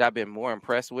this league I've been more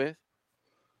impressed with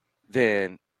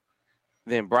than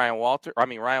Ryan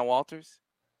Walters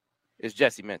is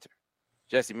Jesse Minter.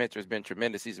 Jesse Minter has been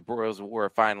tremendous. He's a Broyles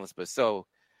Award finalist, but so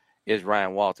is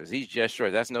Ryan Walters. He's just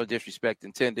short. That's no disrespect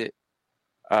intended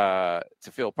to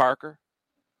Phil Parker.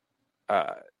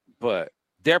 But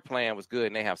their plan was good,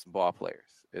 and they have some ball players.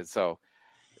 And so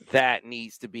that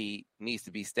needs to be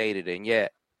stated. And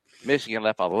yet Michigan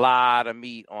left a lot of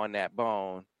meat on that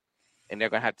bone, and they're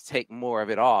going to have to take more of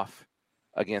it off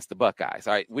against the Buckeyes,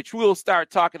 all right, which we'll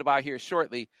start talking about here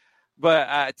shortly. But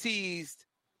I teased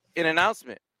an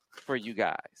announcement for you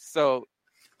guys. So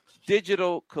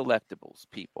digital collectibles,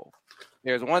 people.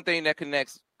 There's one thing that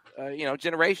connects,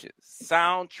 generations,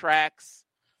 soundtracks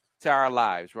to our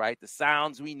lives, right? The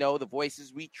sounds we know, the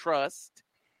voices we trust.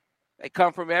 They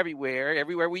come from everywhere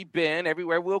we've been,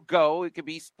 everywhere we'll go. It could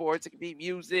be sports, it could be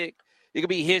music, it could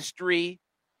be history.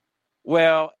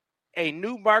 Well, a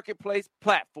new marketplace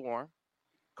platform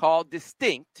called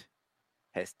Distinct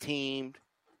has teamed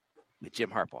with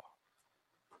Jim Harbaugh.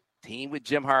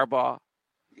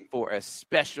 For a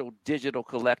special digital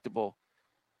collectible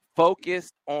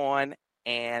focused on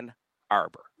Ann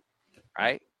Arbor,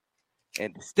 right?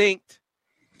 And Distinct,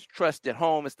 trusted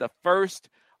home, is the first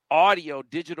audio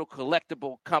digital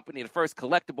collectible company, the first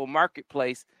collectible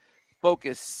marketplace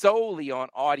focused solely on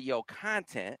audio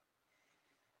content.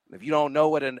 If you don't know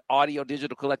what an audio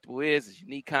digital collectible is, it's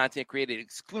unique content created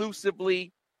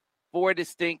exclusively for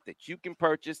Distinct that you can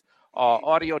purchase.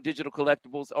 Audio digital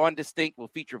collectibles on Distinct will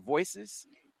feature voices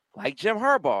like Jim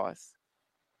Harbaugh's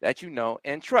that you know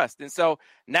and trust. And so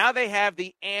now they have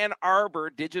the Ann Arbor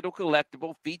digital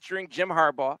collectible featuring Jim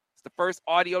Harbaugh. It's the first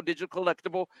audio digital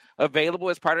collectible available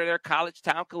as part of their College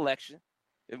Town collection.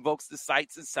 It invokes the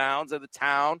sights and sounds of the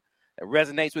town that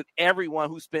resonates with everyone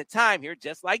who spent time here,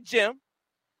 just like Jim.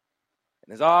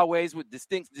 And as always, with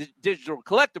Distinct digital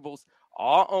collectibles,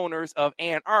 all owners of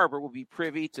Ann Arbor will be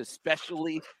privy to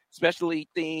specially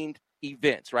themed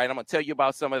events, right? I'm going to tell you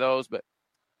about some of those, but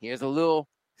here's a little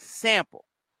sample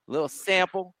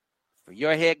for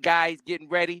your head guy. He's getting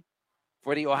ready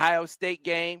for the Ohio State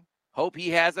game. Hope he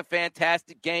has a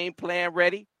fantastic game plan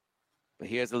ready. But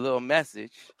here's a little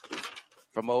message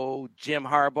from old Jim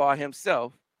Harbaugh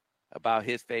himself about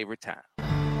his favorite time.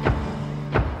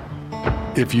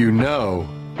 If you know,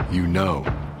 you know.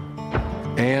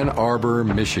 Ann Arbor,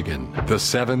 Michigan, the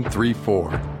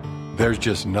 734. There's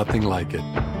just nothing like it.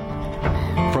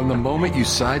 From the moment you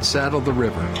side saddle the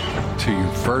river to you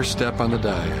first step on the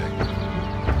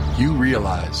diag, you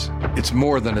realize it's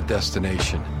more than a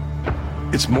destination.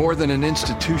 It's more than an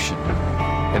institution.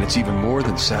 And it's even more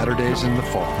than Saturdays in the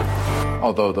fall.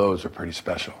 Although those are pretty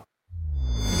special.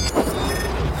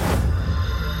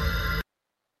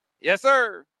 Yes,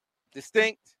 sir.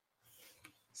 Distinct.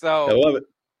 So I love it.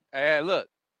 Look,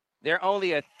 there are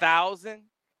only 1,000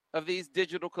 of these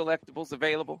digital collectibles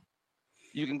available.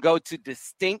 You can go to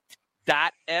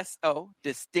distinct.so,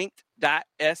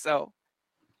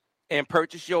 and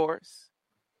purchase yours.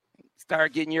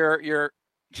 Start getting your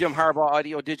Jim Harbaugh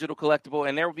audio digital collectible,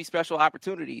 and there will be special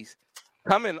opportunities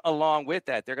coming along with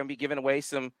that. They're going to be giving away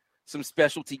some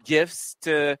specialty gifts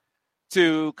to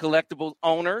collectible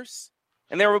owners,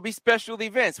 and there will be special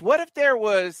events. What if there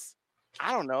was,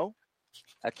 I don't know,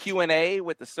 a Q&A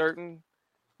with a certain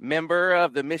member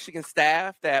of the Michigan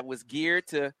staff that was geared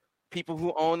to people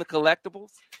who own the collectibles?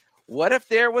 What if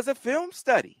there was a film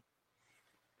study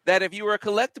that if you were a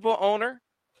collectible owner,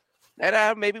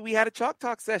 that maybe we had a chalk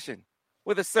talk session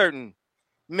with a certain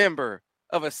member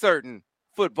of a certain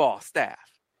football staff?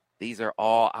 These are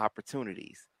all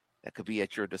opportunities that could be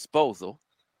at your disposal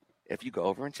if you go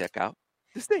over and check out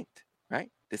Distinct,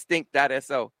 right?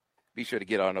 Distinct.so. Be sure to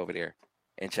get on over there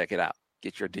and check it out.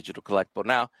 Get your digital collectible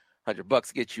now.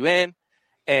 $100 gets you in,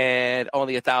 and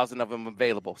only 1,000 of them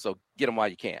available. So get them while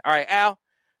you can. All right, Al,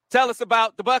 tell us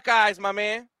about the Buckeyes, my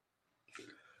man.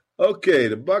 Okay,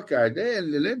 the Buckeyes, they're a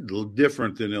little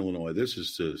different than Illinois. This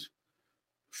is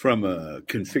from a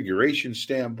configuration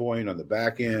standpoint on the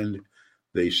back end.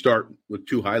 They start with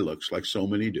two high looks, like so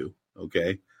many do,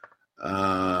 okay?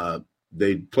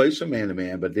 They play some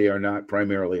man-to-man, but they are not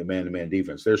primarily a man-to-man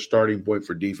defense. Their starting point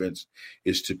for defense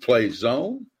is to play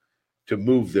zone, to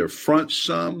move their front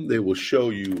some. They will show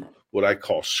you what I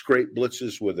call scrape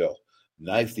blitzes, where they'll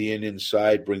knife the end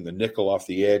inside, bring the nickel off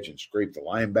the edge, and scrape the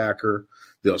linebacker.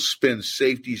 They'll spin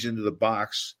safeties into the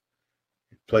box,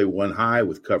 play one high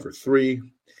with cover three.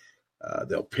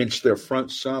 They'll pinch their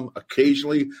front some.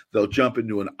 Occasionally, they'll jump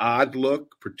into an odd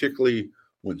look, particularly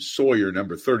when Sawyer,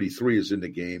 number 33, is in the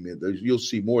game. You'll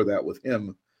see more of that with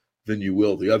him than you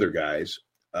will the other guys.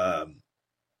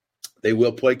 They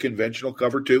will play conventional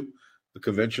cover two, the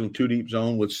conventional two-deep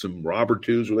zone with some robber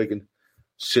twos where they can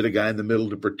sit a guy in the middle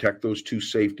to protect those two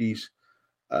safeties.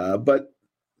 But,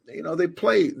 they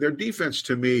play – their defense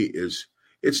to me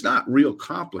it's not real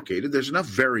complicated. There's enough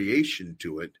variation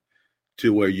to it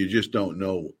to where you just don't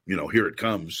know, here it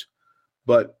comes.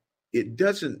 But it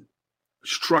doesn't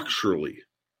structurally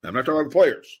 – I'm not talking about the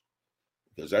players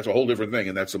because that's a whole different thing,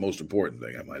 and that's the most important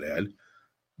thing, I might add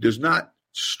 – does not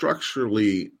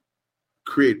structurally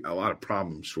create a lot of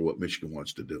problems for what Michigan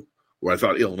wants to do, where I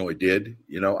thought Illinois did.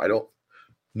 I don't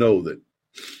know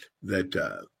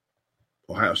that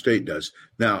Ohio State does.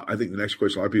 Now, I think the next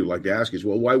question a lot of people like to ask is,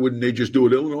 well, why wouldn't they just do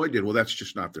what Illinois did? Well, that's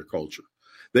just not their culture.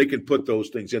 They can put those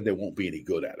things in. They won't be any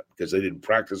good at it because they didn't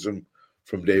practice them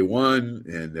from day one,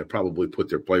 and they'll probably put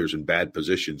their players in bad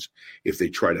positions if they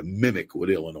try to mimic what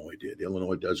Illinois did.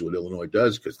 Illinois does what Illinois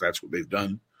does because that's what they've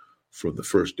done from the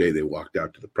first day they walked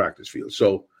out to the practice field.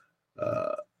 So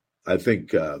I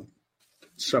think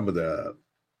some of the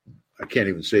 – I can't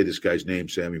even say this guy's name,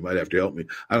 Sam. You might have to help me.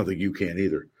 I don't think you can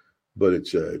either. But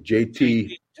it's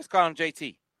JT. Just call him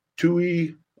JT.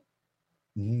 Tui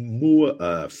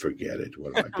Mua. Forget it.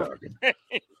 What am I talking?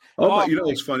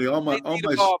 It's funny. All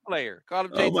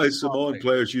my Samoan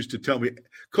players used to tell me,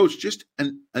 Coach, just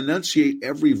enunciate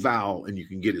every vowel and you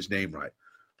can get his name right.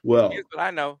 Well, here's what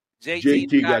I know.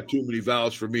 JT got too many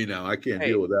vowels for me now. I can't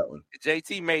deal with that one.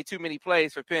 JT made too many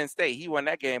plays for Penn State. He won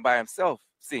that game by himself.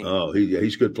 He's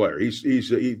a good player.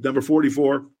 He's number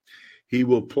 44. He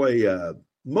will play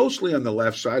mostly on the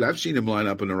left side. I've seen him line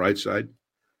up on the right side,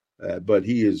 but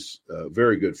he is a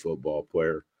very good football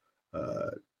player.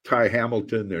 Ty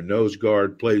Hamilton, their nose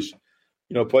guard, plays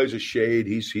a shade.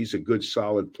 He's a good,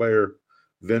 solid player.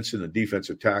 Vincent, a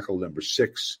defensive tackle, number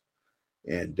 6,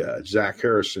 and Zach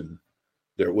Harrison,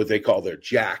 they're what they call their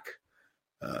jack,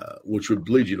 which would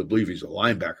lead you to believe he's a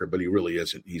linebacker, but he really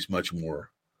isn't. He's much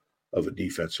more of a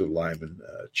defensive lineman.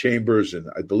 Chambers and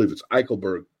I believe it's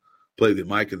Eichelberg play the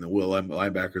Mike and the Will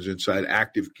linebackers inside.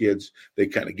 Active kids. They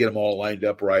kind of get them all lined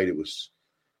up right. It was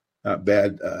not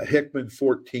bad. Hickman,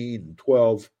 14 and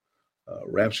 12.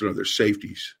 Ramsden are their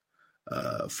safeties.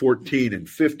 14 and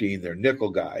 15, their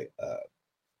nickel guy.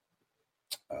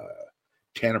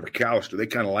 Tanner McAllister. They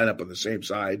kind of line up on the same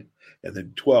side. And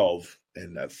then 12,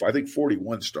 and I think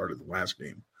 41 started the last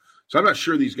game. So I'm not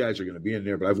sure these guys are going to be in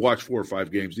there, but I've watched 4 or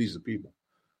 5 games. These are the people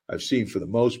I've seen for the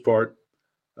most part.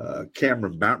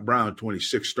 Cameron Brown,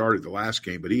 26, started the last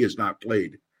game, but he has not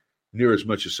played near as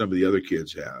much as some of the other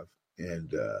kids have.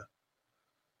 And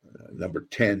number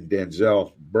 10,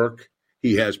 Denzel Burke,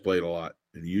 he has played a lot,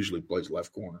 and he usually plays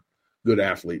left corner. Good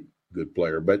athlete, good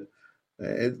player. But,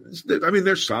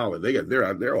 they're solid.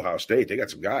 They're Ohio State. They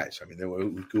got some guys.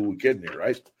 They're cool kidding here,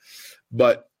 right?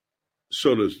 But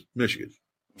so does Michigan.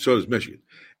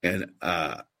 And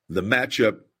the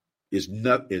matchup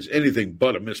is anything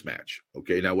but a mismatch.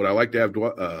 Okay, now would I like to have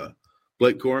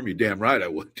Blake Corum? You're damn right I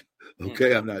would.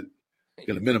 Okay, I'm not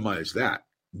going to minimize that.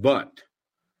 But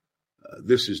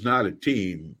this is not a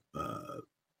team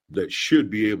that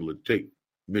should be able to take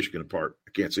Michigan apart.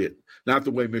 I can't see it. Not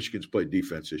the way Michigan's played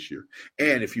defense this year.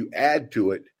 And if you add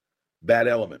to it bad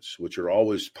elements, which are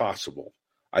always possible,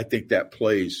 I think that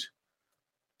plays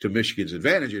to Michigan's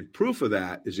advantage. And proof of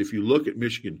that is if you look at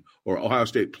Michigan or Ohio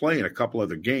State playing a couple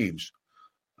other games,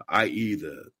 i.e.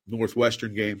 the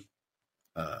Northwestern game,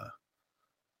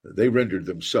 they rendered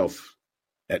themselves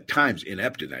at times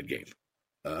inept in that game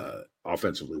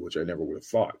offensively, which I never would have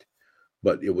thought.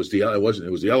 But it was the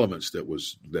elements that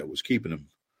was keeping them.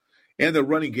 And the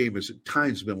running game has at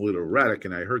times been a little erratic,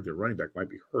 and I heard their running back might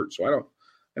be hurt. So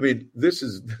this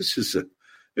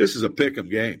is a pick 'em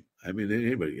game.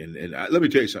 Anybody, and let me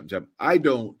tell you something, Tim. I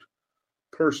don't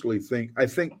personally think – I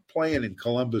think playing in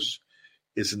Columbus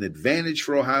is an advantage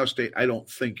for Ohio State. I don't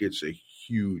think it's a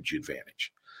huge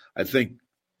advantage. I think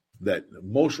that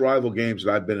most rival games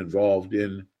that I've been involved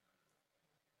in,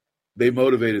 they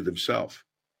motivated themselves,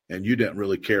 and you didn't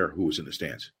really care who was in the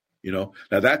stands. Now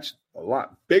that's has a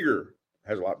lot bigger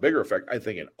effect, I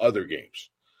think, in other games.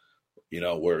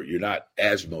 Where you're not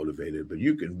as motivated, but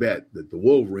you can bet that the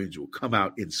Wolverines will come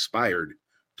out inspired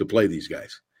to play these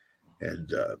guys.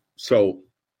 And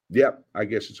I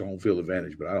guess it's a home field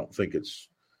advantage, but I don't think it's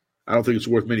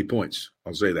worth many points.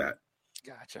 I'll say that.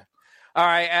 Gotcha. All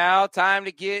right, Al, time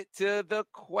to get to the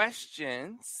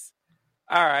questions.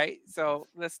 All right, so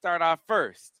let's start off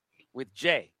first with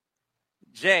Jay.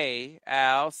 Jay,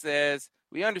 Al, says,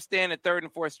 We understand that third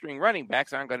and fourth string running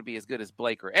backs aren't going to be as good as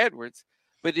Blake or Edwards,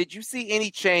 but did you see any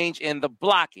change in the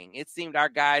blocking? It seemed our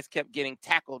guys kept getting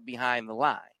tackled behind the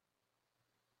line.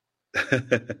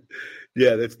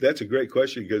 Yeah, that's a great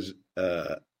question because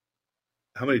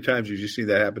how many times have you seen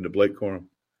that happen to Blake Corum?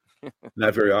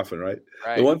 Not very often, right?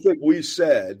 Right.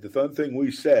 The fun thing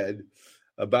we said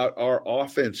about our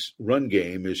offense run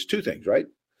game is two things, right?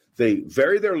 They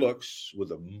vary their looks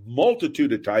with a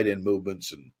multitude of tight end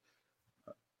movements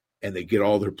and they get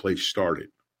all their plays started.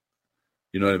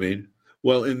 You know what I mean?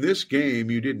 Well, in this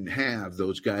game, you didn't have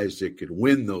those guys that could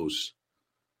win those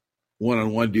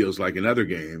one-on-one deals like in other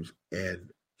games.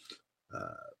 And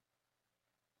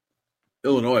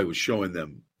Illinois was showing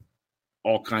them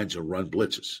all kinds of run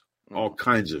blitzes, all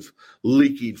kinds of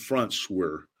leaking fronts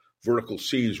where vertical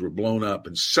seams were blown up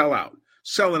and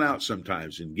selling out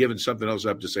sometimes and giving something else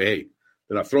up to say, hey,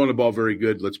 they're not throwing the ball very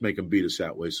good. Let's make them beat us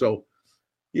that way. So,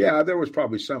 yeah, there was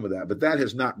probably some of that, but that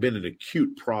has not been an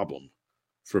acute problem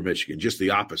for Michigan, just the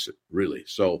opposite, really.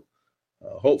 So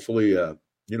hopefully,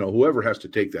 whoever has to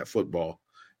take that football,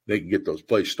 they can get those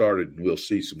plays started and we'll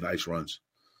see some nice runs.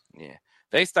 Yeah.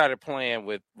 They started playing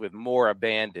with more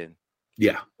abandon.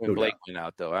 Yeah. When Blake went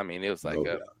out, though. I mean, it was like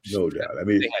no doubt. I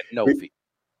mean, they had no feet.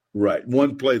 Right.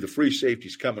 One play, the free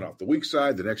safety's coming off the weak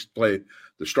side. The next play,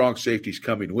 the strong safety's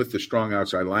coming with the strong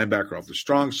outside linebacker off the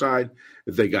strong side.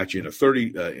 If they got you in a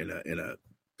 30 in a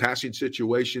passing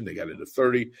situation, they got into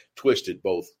 30, twisted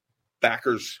both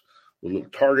backers with little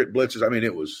target blitzes. I mean,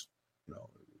 it was,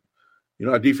 you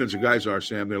know how defensive guys are,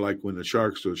 Sam. They're like when the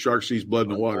shark sees blood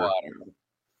in the water.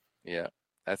 Yeah,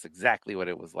 that's exactly what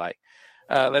it was like.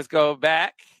 Let's go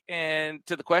back and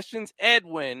to the questions.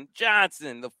 Edwin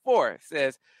Johnson, the fourth,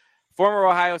 says, former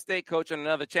Ohio State coach on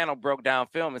another channel broke down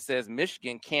film and says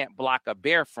Michigan can't block a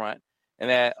bear front and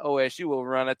that OSU will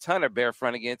run a ton of bear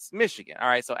front against Michigan. All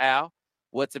right, so Al,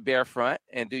 what's a bear front?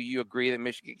 And do you agree that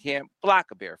Michigan can't block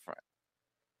a bear front?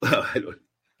 Well, I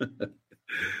don't.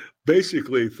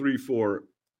 Basically, 3-4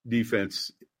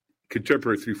 defense,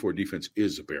 contemporary 3-4 defense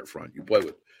is a bear front. You play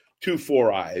with 2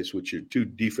 4-eyes, which are 2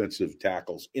 defensive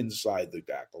tackles inside the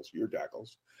tackles, your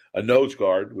tackles, a nose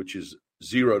guard, which is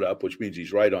zeroed up, which means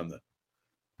he's right on the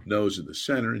nose in the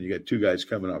center, and you got 2 guys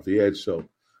coming off the edge. So,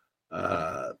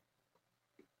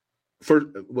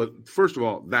 first of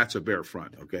all, that's a bear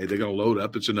front, okay? They're going to load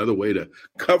up. It's another way to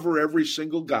cover every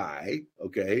single guy,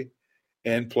 okay,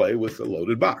 and play with a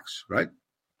loaded box, right?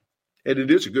 And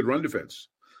it is a good run defense.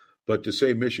 But to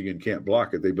say Michigan can't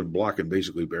block it, they've been blocking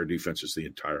basically bear defenses the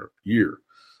entire year.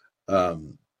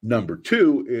 Number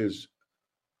 2 is,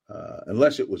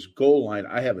 unless it was goal line,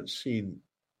 I haven't seen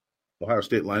Ohio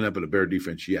State line up in a bear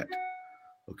defense yet,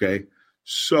 okay?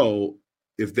 So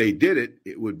if they did it,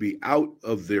 it would be out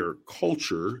of their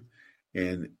culture,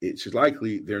 and it's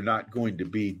likely they're not going to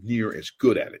be near as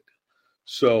good at it.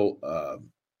 So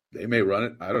they may run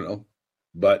it. I don't know.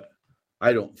 But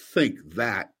I don't think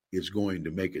that is going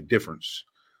to make a difference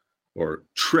or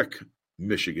trick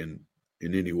Michigan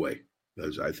in any way,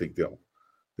 because I think they'll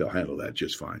handle that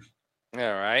just fine. All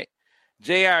right.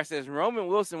 JR says Roman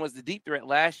Wilson was the deep threat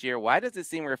last year. Why does it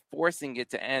seem we're forcing it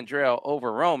to Andrell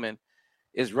over Roman?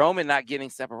 Is Roman not getting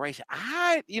separation?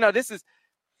 This is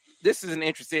an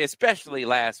interesting, especially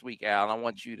last week, Al. I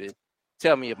want you to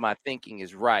tell me if my thinking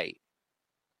is right.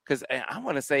 Because I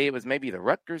want to say it was maybe the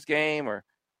Rutgers game or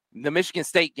the Michigan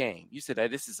State game. You said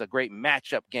that this is a great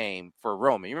matchup game for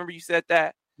Roman. You remember you said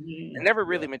that? It never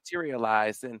really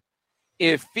materialized. And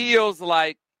it feels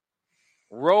like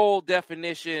role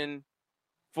definition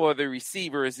for the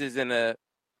receivers isn't a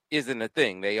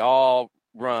thing. They all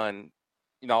run,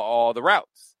 all the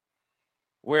routes.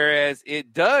 Whereas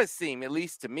it does seem, at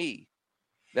least to me,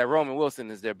 that Roman Wilson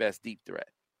is their best deep threat,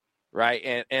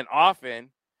 right? And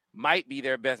often might be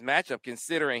their best matchup,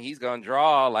 considering he's going to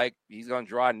draw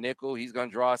nickel, he's going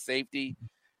to draw safety.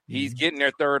 He's getting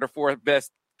their third or fourth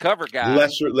best cover guy.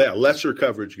 Lesser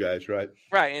coverage guys, right?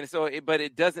 Right. And so, but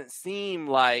it doesn't seem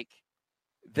like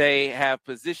they have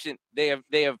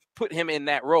put him in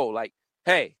that role. Like,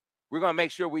 hey, we're going to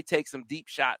make sure we take some deep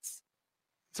shots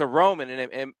to Roman.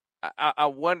 And I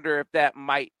wonder if that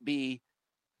might be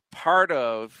part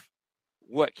of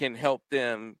what can help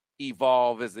them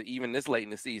evolve even this late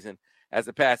in the season as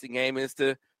a passing game, is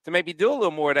to maybe do a little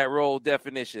more of that role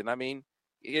definition. I mean,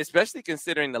 especially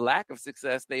considering the lack of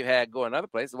success they've had going other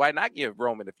places. Why not give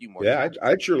Roman a few more? Yeah,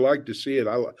 I'd sure like to see it.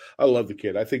 I love the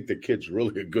kid. I think the kid's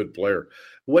really a good player.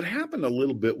 What happened a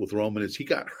little bit with Roman is he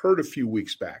got hurt a few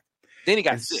weeks back. Then he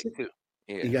got sick too.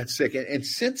 Yeah. He got sick. And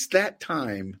since that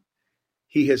time,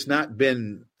 he has not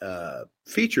been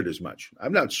featured as much.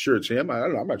 I'm not sure it's him. I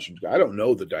don't know. I'm not sure. I don't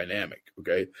know the dynamic.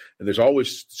 Okay. And there's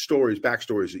always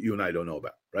backstories that you and I don't know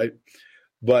about. Right.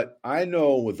 But I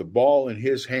know with the ball in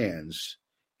his hands,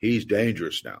 he's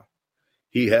dangerous now.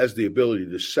 He has the ability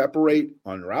to separate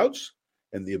on routes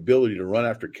and the ability to run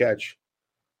after catch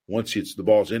once the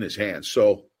ball's in his hands.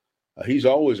 So he's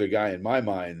always a guy in my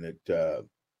mind that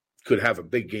could have a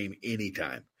big game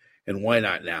anytime. And why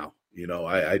not now? You know,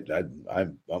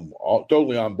 I'm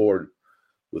totally on board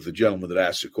with the gentleman that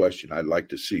asked the question. I'd like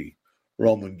to see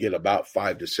Roman get about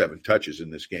 5 to 7 touches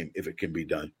in this game if it can be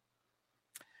done.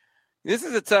 This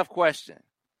is a tough question.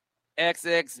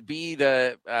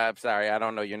 XXB, sorry, I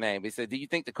don't know your name. He said, do you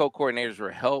think the co-coordinators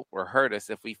will help or hurt us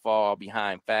if we fall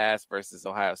behind fast versus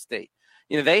Ohio State?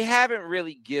 You know, they haven't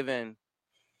really given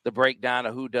the breakdown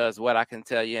of who does what. I can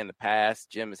tell you in the past,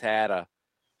 Jim has had a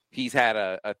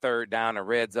third down, a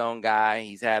red zone guy.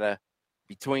 He's had a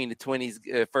between the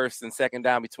 20s, first and second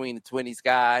down between the 20s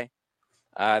guy.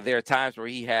 There are times where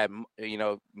he had,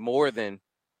 more than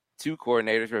 2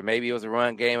 coordinators, where maybe it was a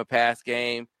run game, a pass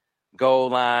game, goal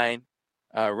line,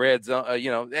 red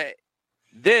zone.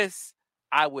 This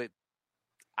I would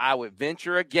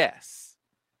venture a guess.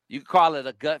 You could call it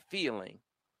a gut feeling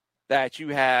that you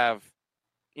have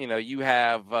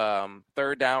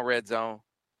third down, red zone,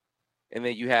 and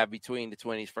then you have between the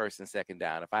 20s, first and second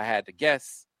down. If I had to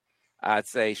guess, I'd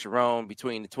say Sharon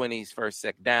between the 20s, first,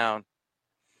 second down,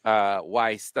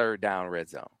 Weiss third down, red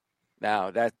zone.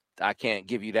 Now that I can't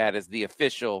give you that as the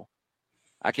official.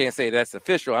 I can't say that's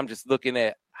official. I'm just looking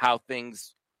at how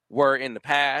things were in the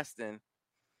past and,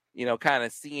 kind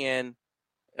of seeing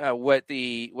what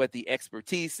the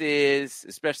expertise is,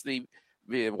 especially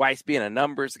Weiss being a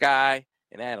numbers guy,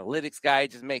 an analytics guy.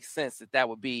 It just makes sense that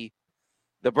would be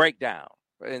the breakdown.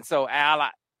 And so, Al,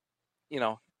 I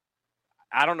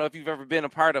don't know if you've ever been a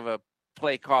part of a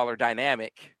play caller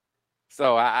dynamic.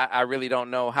 So I really don't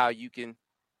know how if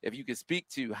you can speak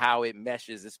to how it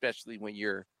meshes, especially when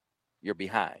you're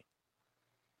behind.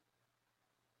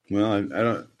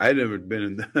 Well, I've never been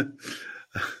in that.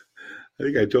 I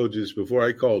think I told you this before.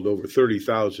 I called over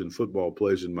 30,000 football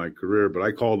plays in my career, but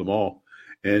I called them all.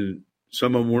 And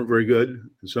some of them weren't very good,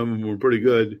 and some of them were pretty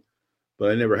good,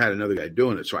 but I never had another guy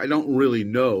doing it. So I don't really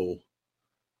know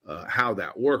how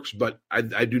that works, but I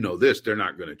do know this. They're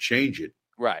not going to change it.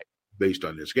 Right. Based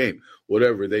on this game.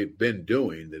 Whatever they've been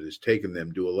doing that has taken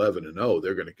them to 11-0,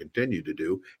 they're going to continue to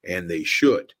do, and they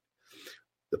should.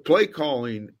 The play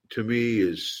calling to me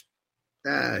is,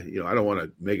 I don't want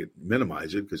to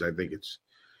minimize it because I think it's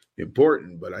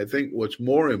important, but I think what's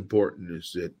more important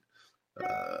is that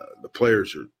the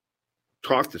players are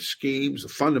taught the schemes, the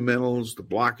fundamentals, the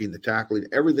blocking, the tackling,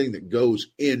 everything that goes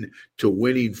into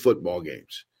winning football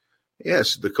games.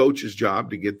 Yes, the coach's job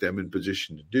to get them in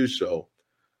position to do so,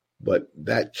 but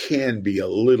that can be a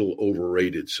little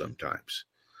overrated sometimes.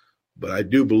 But I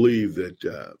do believe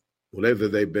that whatever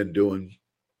they've been doing,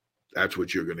 that's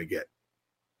what you're going to get.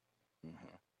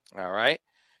 Mm-hmm. All right.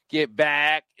 Get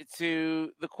back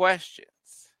to the questions.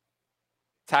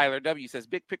 Tyler W. says,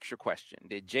 big picture question.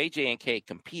 Did JJ&K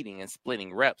competing and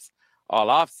splitting reps all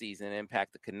offseason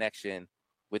impact the connection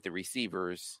with the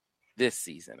receivers this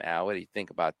season? Al, what do you think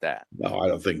about that? No, I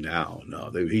don't think now. No,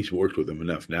 he's worked with them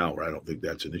enough now where I don't think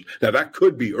that's an issue. Now, that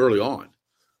could be early on.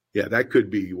 Yeah, that could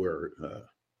be where,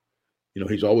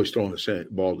 he's always throwing the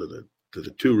ball to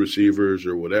the 2 receivers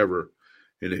or whatever,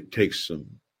 and it takes some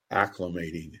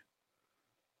acclimating.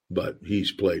 But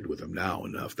he's played with them now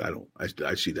enough.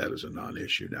 I see that as a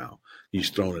non-issue now. He's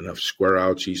thrown enough square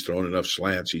outs. He's thrown enough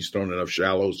slants. He's thrown enough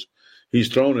shallows. He's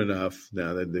thrown enough.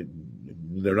 Now,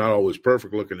 they're not always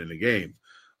perfect looking in the game,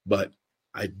 but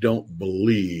I don't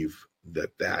believe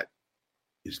that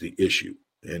is the issue.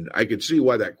 And I could see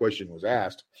why that question was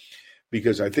asked,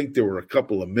 because I think there were a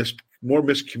couple of more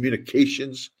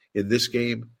miscommunications in this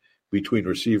game between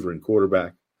receiver and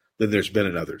quarterback than there's been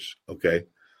in others. Okay.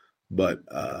 But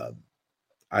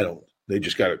they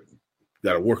just got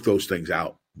to work those things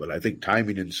out. But I think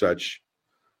timing and such,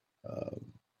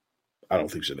 I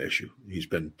don't think it's an issue. He's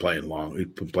been playing long. He's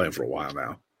been playing for a while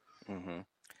now. Mm-hmm.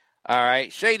 All right.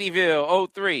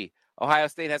 Shadyville 03. Ohio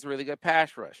State has a really good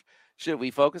pass rush. Should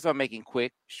we focus on making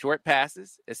quick, short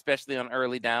passes, especially on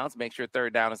early downs? Make sure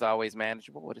third down is always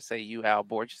manageable. What do you say, you, Al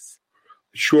Borges?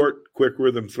 Short, quick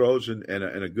rhythm throws and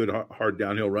a good hard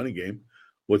downhill running game.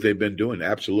 What they've been doing,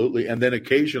 absolutely. And then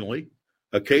occasionally,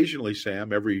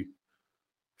 Sam, every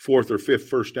 4th or 5th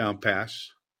first down pass,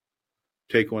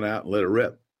 take one out and let it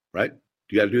rip, right?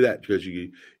 You got to do that because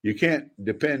you can't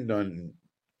depend on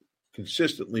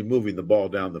consistently moving the ball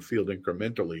down the field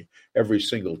incrementally every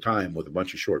single time with a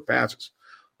bunch of short passes.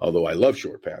 although I love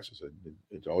short passes.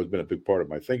 It's always been a big part of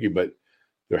my thinking, but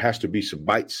there has to be some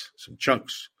bites, some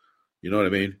chunks. You know what I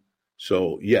mean?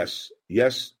 So, yes,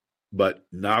 but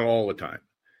not all the time.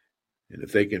 And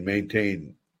if they can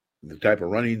maintain the type of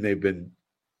running they've been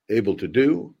able to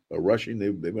do, or rushing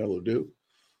they've been able to do,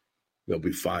 they'll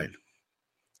be fine.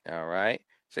 All right.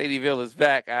 Shadyville is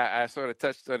back. I sort of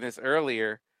touched on this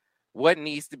earlier. What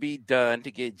needs to be done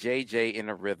to get JJ in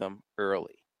a rhythm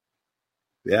early?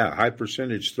 Yeah, high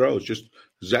percentage throws. Just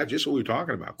what we were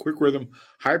talking about. Quick rhythm,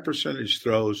 high percentage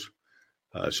throws,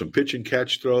 some pitch and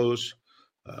catch throws,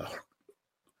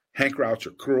 hank routes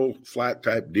or curl flat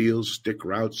type deals, stick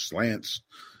routes, slants,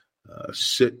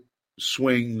 sit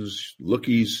swings,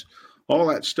 lookies, all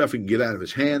that stuff he can get out of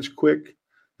his hands quick.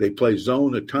 They play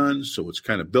zone a ton, so it's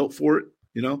kind of built for it.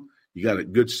 You know, you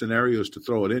got good scenarios to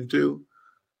throw it into.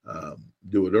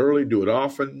 Do it early, do it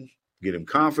often, get him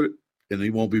confident, and he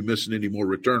won't be missing any more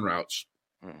return routes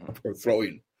or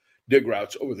throwing dig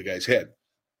routes over the guy's head.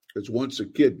 Because once a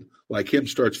kid like him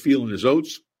starts feeling his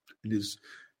oats and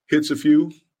hits a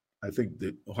few, I think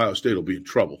that Ohio State will be in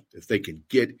trouble if they can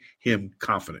get him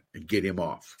confident and get him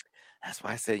off. That's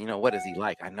why I said, what is he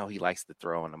like? I know he likes to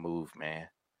throw on the move, man.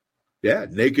 Yeah,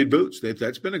 naked boots.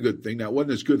 That's been a good thing. Now, it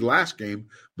wasn't as good last game,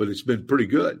 but it's been pretty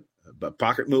good. But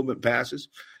pocket movement passes,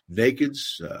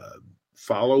 nakeds,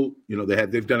 follow.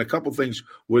 They've done a couple things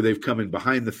where they've come in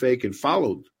behind the fake and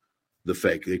followed the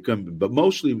fake. But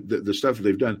mostly the stuff that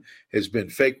they've done has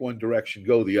been fake one direction,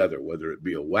 go the other, whether it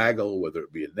be a waggle, whether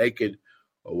it be a naked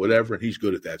or whatever, and he's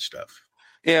good at that stuff.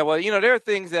 Yeah, well, there are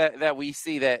things that we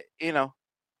see that,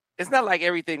 it's not like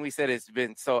everything we said has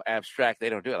been so abstract they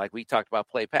don't do it. Like we talked about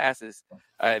play passes.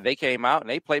 They came out and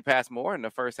they play pass more in the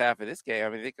first half of this game. I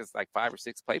mean, I think it's like 5 or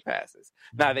 6 play passes.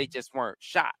 Now, they just weren't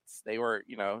shots. They were,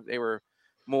 they were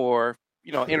more,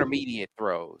 intermediate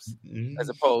throws as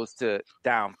opposed to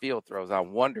downfield throws. I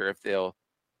wonder if they'll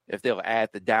add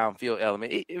the downfield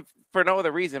element. If for no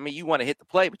other reason, I mean, you want to hit the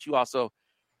play, but you also,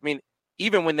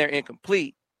 even when they're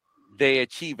incomplete, they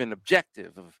achieve an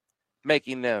objective of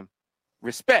making them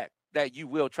respect that you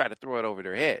will try to throw it over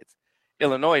their heads.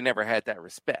 Illinois never had that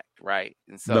respect, right?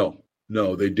 And so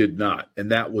no, they did not.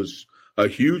 And that was a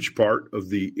huge part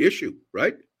of the issue,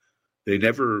 right? They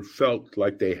never felt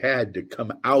like they had to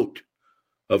come out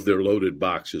of their loaded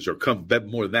boxes or come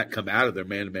out of their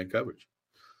man-to-man coverage.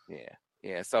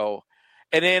 Yeah. So,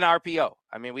 and then RPO.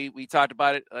 I mean, we talked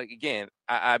about it again.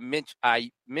 I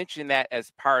mentioned that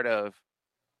as part of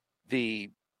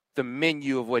the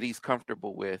menu of what he's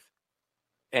comfortable with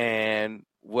and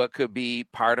what could be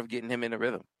part of getting him in a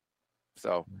rhythm.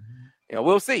 So,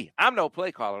 we'll see. I'm no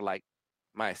play caller like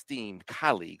my esteemed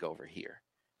colleague over here.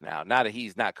 Now that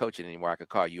he's not coaching anymore, I could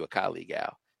call you a colleague,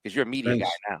 Al, because you're a media guy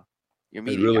now. You're a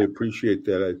media I really guy. appreciate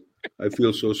that. I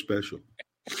feel so special.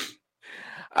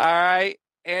 All right.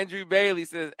 Andrew Bailey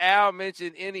says, Al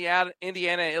mentioned Indiana and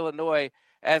Illinois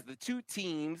as the two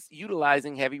teams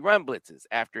utilizing heavy run blitzes.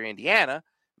 After Indiana,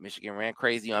 Michigan ran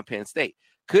crazy on Penn State.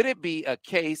 Could it be a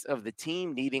case of the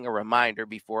team needing a reminder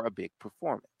before a big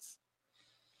performance?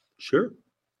 Sure.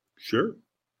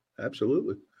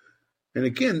 Absolutely. And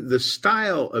again, the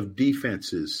style of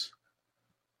defenses,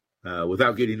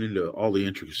 without getting into all the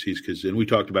intricacies, and we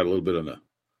talked about a little bit on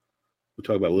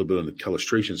the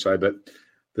illustration side, but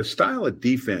the style of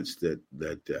defense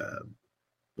that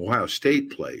Ohio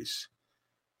State plays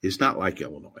is not like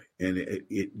Illinois, and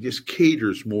it just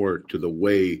caters more to the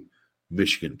way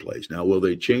Michigan plays. Now, will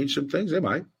they change some things? They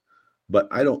might, but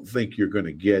I don't think you're going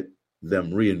to get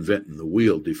them reinventing the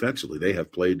wheel defensively. They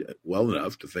have played well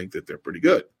enough to think that they're pretty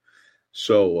good.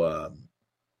 So,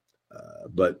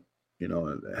 but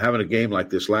having a game like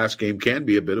this last game can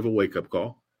be a bit of a wake-up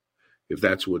call, if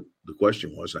that's what the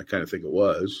question was. I kind of think it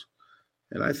was.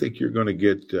 And I think you're going to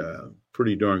get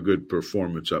pretty darn good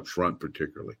performance up front,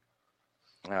 particularly.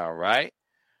 All right.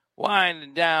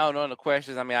 Winding down on the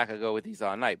questions. I mean, I could go with these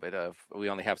all night, but we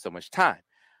only have so much time.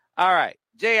 All right.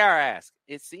 JR asks,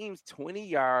 it seems 20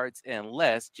 yards and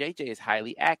less, JJ is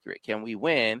highly accurate. Can we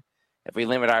win if we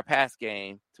limit our pass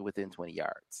game to within 20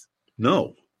 yards?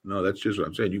 No, that's just what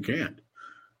I'm saying. You can't.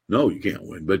 No, you can't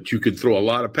win. But you can throw a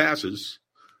lot of passes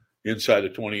inside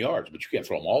of 20 yards, but you can't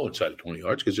throw them all inside of 20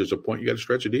 yards because there's a point you got to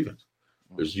stretch a defense.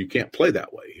 Because you can't play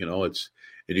that way.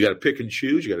 And you got to pick and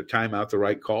choose. You got to time out the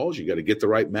right calls. You got to get the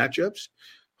right matchups,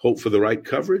 hope for the right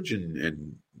coverage,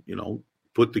 and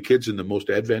put the kids in the most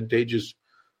advantageous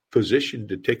position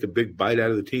to take a big bite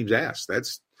out of the team's ass.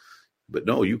 But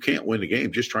no, you can't win the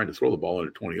game just trying to throw the ball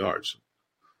under 20 yards.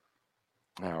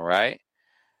 All right.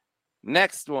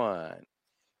 Next one.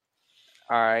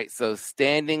 All right. So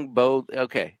standing both.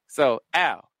 Okay. So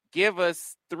Al, give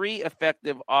us 3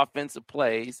 effective offensive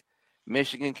plays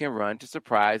Michigan can run to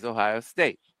surprise Ohio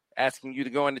State. Asking you to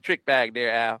go in the trick bag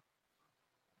there, Al.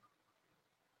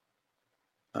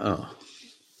 Oh,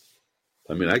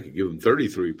 I mean, I could give them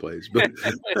 33 plays, but,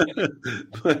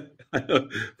 but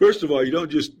first of all, you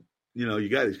don't just,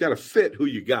 it's got to fit who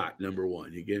you got. Number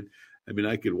one,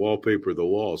 I could wallpaper the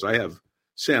walls. I have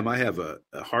a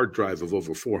hard drive of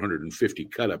over 450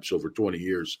 cut-ups over 20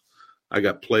 years. I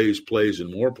got plays,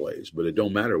 and more plays, but it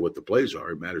don't matter what the plays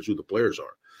are. It matters who the players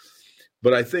are.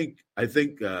 But I think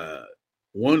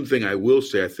one thing I will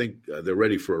say, I think they're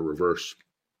ready for a reverse.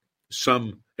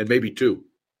 Some, and maybe two.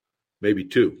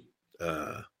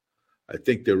 I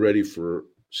think they're ready for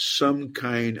some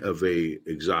kind of a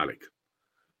exotic,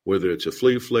 whether it's a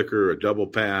flea flicker, a double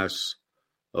pass,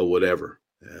 or whatever.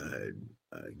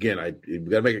 Again, you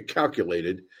got to make it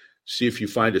calculated. See if you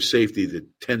find a safety that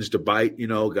tends to bite,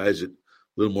 guys that a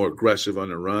little more aggressive on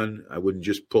the run. I wouldn't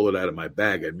just pull it out of my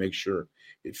bag. I'd make sure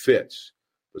it fits.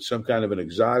 But some kind of an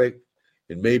exotic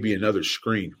and maybe another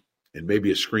screen, and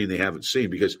maybe a screen they haven't seen,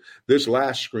 because this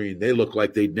last screen, they look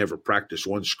like they'd never practiced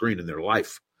one screen in their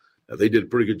life. Now, they did a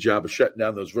pretty good job of shutting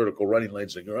down those vertical running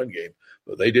lanes in the run game,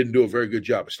 but they didn't do a very good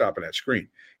job of stopping that screen.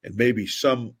 And maybe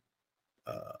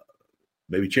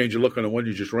maybe change the look on the one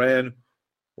you just ran,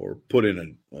 or put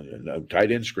in a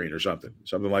tight end screen or something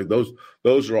like those.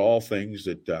 Those are all things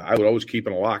that I would always keep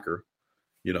in a locker,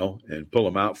 and pull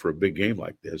them out for a big game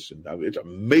like this. And it's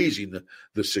amazing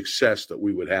the success that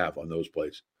we would have on those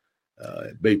plays.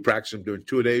 They practice them during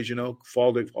 2 days,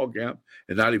 fall camp,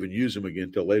 and not even use them again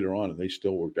until later on, and they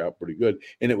still worked out pretty good.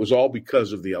 And it was all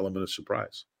because of the element of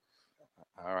surprise.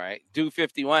 All right. Dude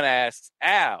 51 asks,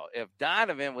 Al, if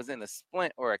Donovan was in a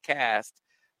splint or a cast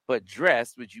but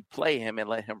dressed, would you play him and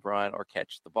let him run or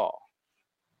catch the ball?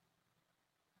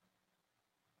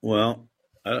 Well,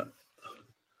 I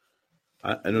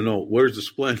don't know. Where's the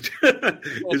splint?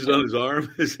 Is it on his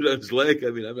arm? Is it on his leg?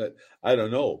 I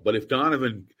don't know. But if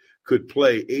Donovan could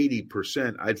play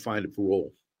 80%, I'd find a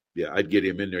role. Yeah, I'd get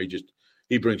him in there.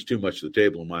 He brings too much to the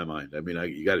table in my mind.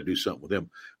 You got to do something with him.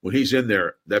 When he's in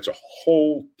there, that's a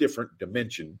whole different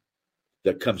dimension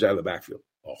that comes out of the backfield.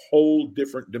 A whole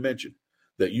different dimension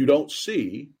that you don't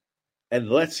see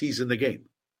unless he's in the game.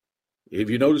 Have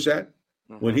you noticed that?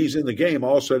 Mm-hmm. When he's in the game,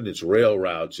 all of a sudden it's rail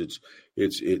routes, it's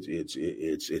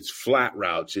flat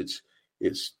routes,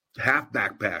 it's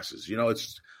halfback passes.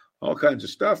 It's all kinds of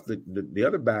stuff that the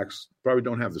other backs probably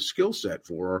don't have the skill set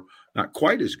for, or not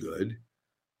quite as good.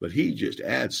 But he just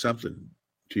adds something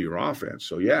to your offense.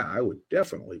 So yeah, I would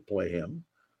definitely play him,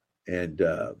 and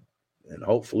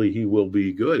hopefully he will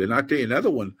be good. And I'll tell you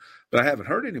another one that I haven't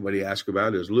heard anybody ask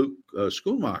about is Luke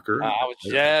Schoonmaker. I was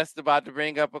just about to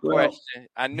bring up a question.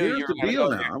 I knew you were going to go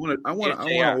there. I want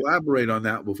to elaborate on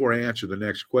that before I answer the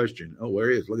next question. Oh, where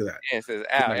he is? Look at that. Yeah, it says,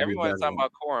 Al, everyone's talking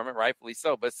about Corum, and rightfully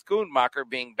so. But Schoonmaker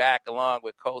being back along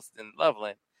with Coast and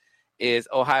Loveland, is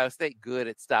Ohio State good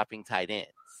at stopping tight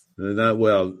ends?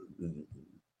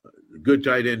 Good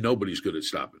tight end, nobody's good at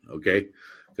stopping, okay?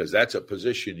 Because that's a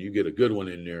position, you get a good one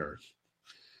in there,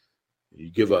 you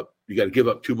got to give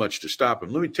up too much to stop him.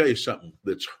 Let me tell you something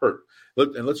that's hurt.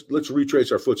 Let's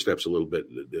retrace our footsteps a little bit.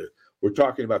 We're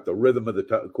talking about the rhythm of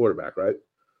the quarterback, right?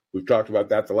 We've talked about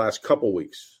that the last couple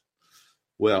weeks.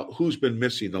 Well, who's been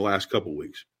missing the last couple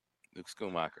weeks? Luke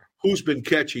Schoonmaker. Who's been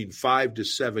catching 5 to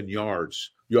 7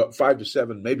 yards, 5 to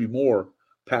 7, maybe more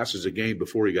passes a game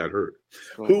before he got hurt?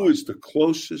 Who is the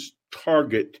closest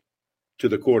target to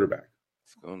the quarterback?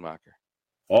 Schoonmaker.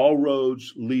 All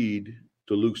roads lead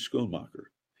to Luke Schoonmaker.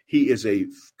 He is a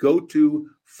go-to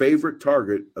favorite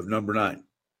target of number 9,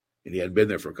 and he hadn't been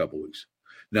there for a couple of weeks.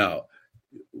 Now,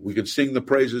 we can sing the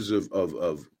praises of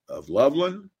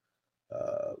Loveland,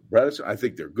 Bredesen. I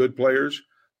think they're good players,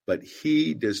 but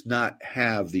he does not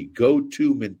have the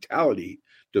go-to mentality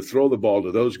to throw the ball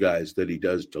to those guys that he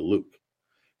does to Luke.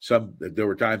 There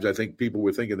were times I think people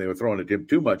were thinking they were throwing at him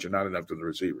too much and not enough to the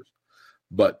receivers.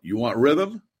 But you want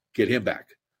rhythm? Get him back.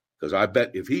 Because I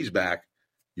bet if he's back,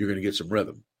 you're going to get some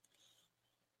rhythm.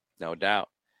 No doubt.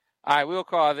 All right, we'll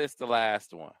call this the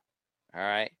last one. All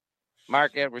right.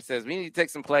 Mark Edwards says, we need to take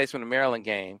some plays from the Maryland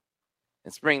game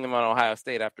and spring them on Ohio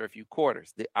State after a few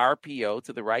quarters. The RPO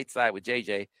to the right side with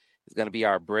JJ is going to be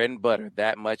our bread and butter.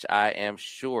 That much I am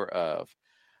sure of.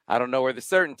 I don't know where the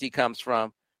certainty comes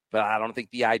from, but I don't think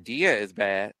the idea is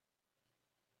bad.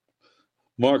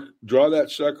 Mark, draw that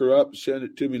sucker up, send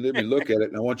it to me, let me look at it,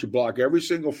 and I want you to block every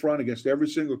single front against every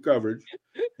single coverage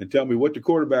and tell me what the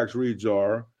quarterback's reads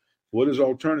are, what his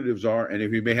alternatives are, and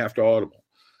if he may have to audible.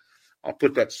 I'll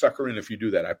put that sucker in if you do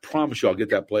that. I promise you I'll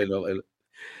get that play.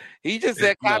 He just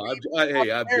said, I'm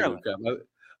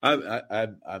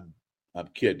I'm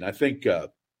kidding. I think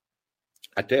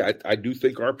I tell you, I do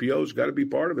think RPO's got to be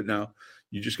part of it now.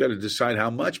 You just got to decide how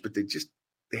much, but they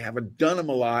haven't done them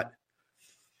a lot.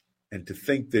 And to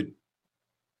think that,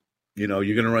 you're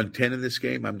going to run 10 in this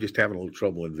game, I'm just having a little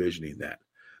trouble envisioning that.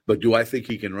 But do I think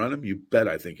he can run them? You bet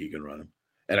I think he can run them.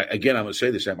 And again, I'm going to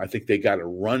say this, Sam, I think they got to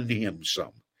run him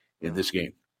some in this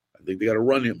game. I think they got to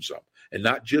run him some. And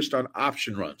not just on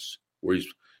option runs where he's,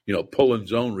 pulling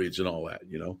zone reads and all that,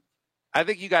 I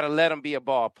think you got to let him be a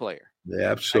ball player.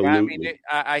 Yeah, absolutely. Like,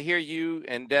 I hear you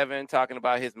and Devin talking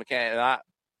about his mechanics.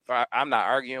 I'm not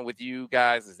arguing with you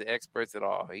guys as the experts at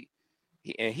all.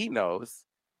 He knows.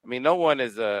 I mean, no one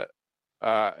is a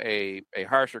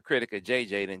harsher critic of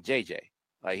JJ than JJ.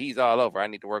 Like, he's all over. I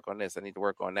need to work on this. I need to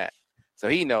work on that. So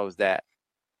he knows that.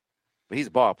 But he's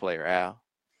a ball player, Al.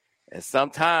 And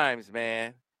sometimes,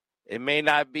 man, it may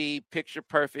not be picture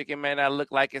perfect. It may not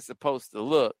look like it's supposed to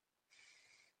look.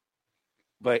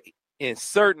 But in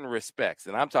certain respects,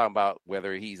 and I'm talking about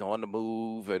whether he's on the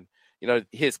move and,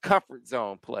 his comfort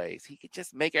zone plays, he could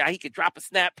just make it. He could drop a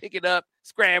snap, pick it up,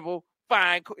 scramble,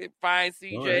 find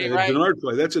CJ, right? Denard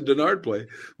play. That's a Denard play.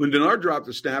 When Denard dropped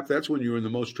the snap, that's when you were in the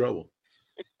most trouble.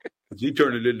 He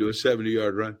turned it into a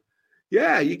 70-yard run.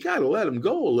 Yeah, you got to let him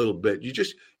go a little bit.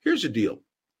 Here's the deal.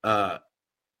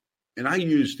 And I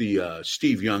use the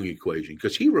Steve Young equation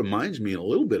because he reminds me a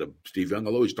little bit of Steve Young,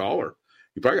 although he's taller.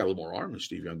 He probably got a little more arm than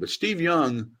Steve Young. But Steve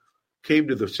Young came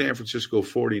to the San Francisco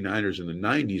 49ers in the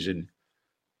 90s and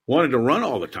wanted to run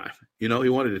all the time. He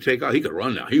wanted to take out. He could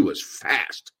run now. He was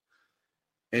fast.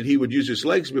 And he would use his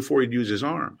legs before he'd use his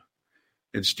arm.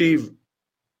 And Steve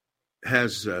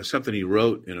has something he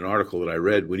wrote in an article that I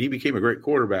read. When he became a great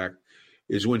quarterback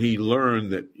is when he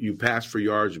learned that you pass for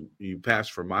yards, you pass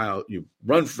for miles, you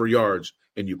run for yards,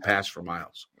 and you pass for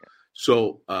miles.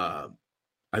 So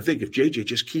I think if JJ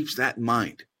just keeps that in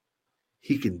mind,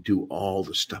 he can do all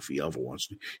the stuff he ever wants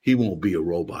to. He won't be a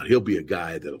robot. He'll be a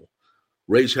guy that'll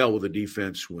raise hell with the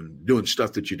defense when doing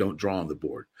stuff that you don't draw on the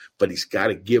board. But he's got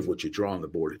to give what you draw on the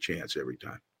board a chance every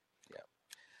time. Yeah,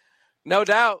 no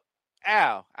doubt.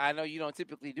 Al, I know you don't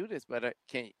typically do this, but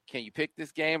can you pick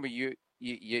this game, or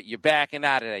you're backing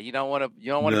out of that? You don't want to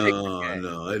pick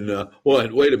this game. No. Well,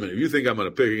 wait a minute. If you think I'm going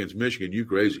to pick against Michigan, you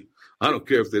crazy. I don't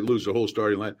care if they lose the whole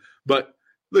starting line. But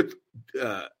look,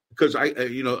 because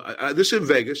this is in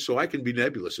Vegas, so I can be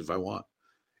nebulous if I want.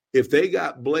 If they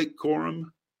got Blake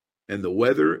Corum and the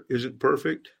weather isn't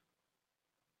perfect,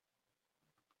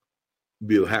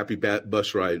 be a happy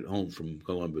bus ride home from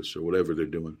Columbus or whatever they're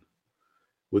doing.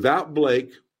 Without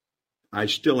Blake, I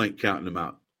still ain't counting them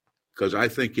out because I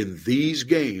think in these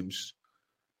games,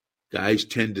 guys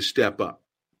tend to step up.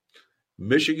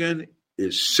 Michigan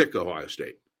is sick of Ohio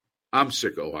State. I'm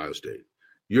sick of Ohio State.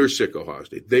 You're sick of Ohio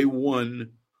State. They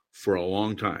won for a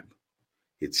long time.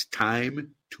 It's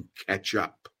time to catch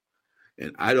up.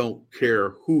 And I don't care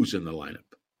who's in the lineup.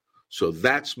 So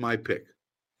that's my pick.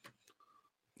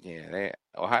 Yeah,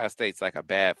 Ohio State's like a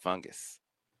bad fungus.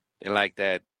 They're like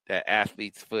that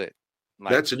athlete's foot.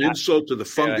 Like, that's an insult to the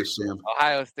fungus, Sam.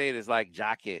 Ohio State is like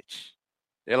jock itch.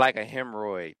 They're like a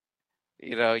hemorrhoid.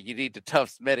 You need the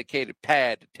Tufts medicated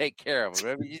pad to take care of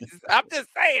them. I'm just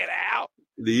saying, Al.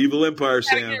 The evil empire,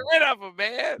 Sam. Get rid of them,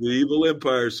 man. The evil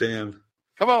empire, Sam.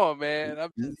 Come on, man.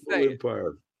 I'm just saying.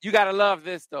 Empire. You got to love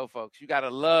this, though, folks. You got to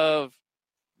love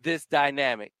this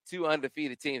dynamic. 2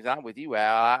 undefeated teams. I'm with you,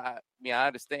 Al. I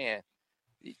understand.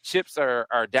 The chips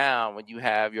are down when you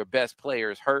have your best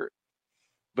players hurt,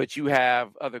 but you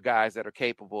have other guys that are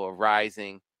capable of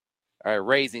raising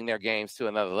their games to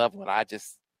another level. And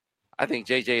I think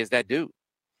JJ is that dude.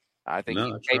 I think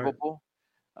he's capable.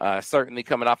 Right. Certainly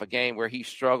coming off a game where he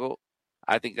struggled.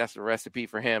 I think that's the recipe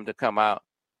for him to come out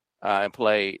and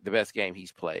play the best game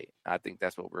he's played. I think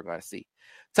that's what we're going to see.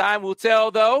 Time will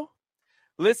tell, though.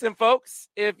 Listen, folks,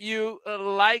 if you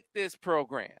like this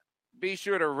program, be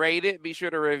sure to rate it. Be sure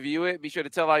to review it. Be sure to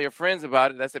tell all your friends about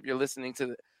it. That's if you're listening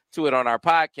to it on our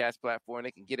podcast platform.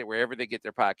 They can get it wherever they get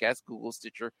their podcasts, Google,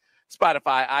 Stitcher,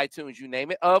 Spotify, iTunes, you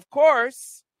name it. Of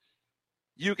course,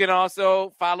 you can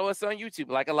also follow us on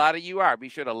YouTube like a lot of you are. Be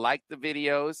sure to like the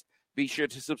videos. Be sure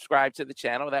to subscribe to the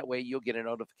channel. That way you'll get a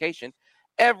notification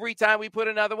every time we put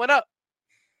another one up.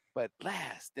 But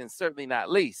last and certainly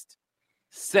not least,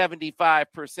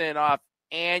 75% off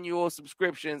annual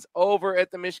subscriptions over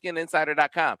at the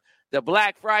MichiganInsider.com. The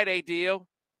Black Friday deal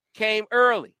came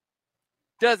early.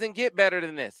 Doesn't get better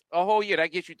than this. A whole year.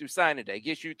 That gets you through signing day.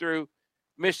 Gets you through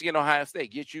Michigan, Ohio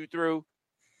State. Gets you through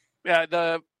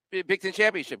the Big Ten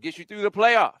Championship. Gets you through the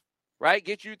playoff, right?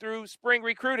 Gets you through spring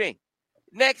recruiting.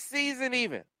 next season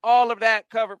even. All of that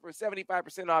covered for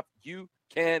 75% off. You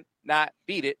cannot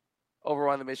beat it over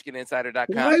on the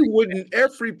MichiganInsider.com. Why wouldn't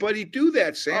everybody do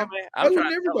that, Sam? Oh, man, Why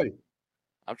wouldn't everybody?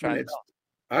 I'm trying to tell.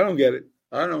 I don't get it.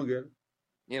 I don't get it.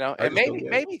 You know, and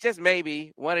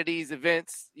maybe one of these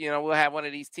events, you know, we'll have one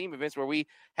of these team events where we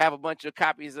have a bunch of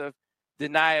copies of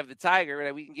Deny of the Tiger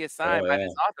that we can get signed by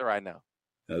this author right now.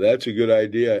 Now, that's a good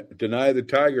idea. Deny the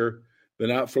Tiger,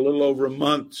 been out for a little over a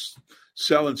month,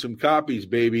 selling some copies,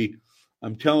 baby.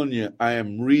 I'm telling you, I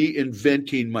am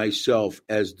reinventing myself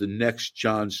as the next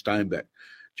John Steinbeck.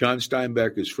 John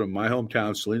Steinbeck is from my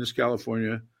hometown, Salinas,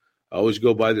 California. I always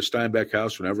go by the Steinbeck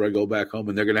house whenever I go back home,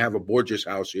 and they're going to have a Borges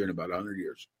house here in about 100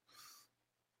 years.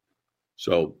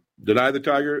 So, Deny the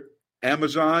Tiger,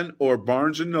 Amazon or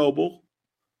Barnes & Noble.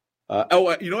 You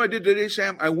know what I did today,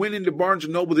 Sam? I went into Barnes &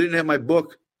 Noble. They didn't have my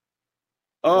book.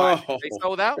 Oh, they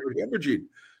sold out?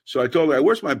 So I told her,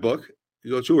 where's my book? He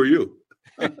goes, who are you?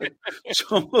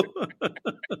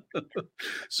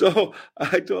 So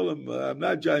I told him, I'm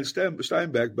not John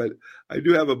Steinbeck, but I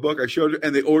do have a book. I showed it,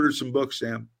 and they ordered some books,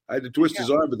 Sam. I had to twist his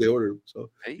arm, but they ordered them. So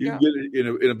you can get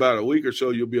it in about a week or so.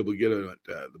 You'll be able to get it at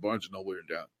the Barnes & Noble here in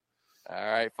town.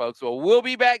 All right, folks. Well, we'll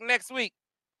be back next week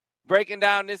breaking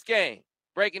down this game,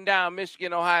 breaking down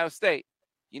Michigan, Ohio State.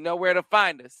 You know where to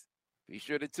find us. Be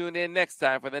sure to tune in next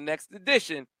time for the next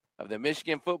edition of the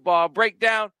Michigan Football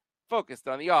Breakdown, focused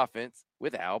on the offense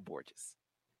with Al Borges.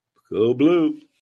 Go Blue.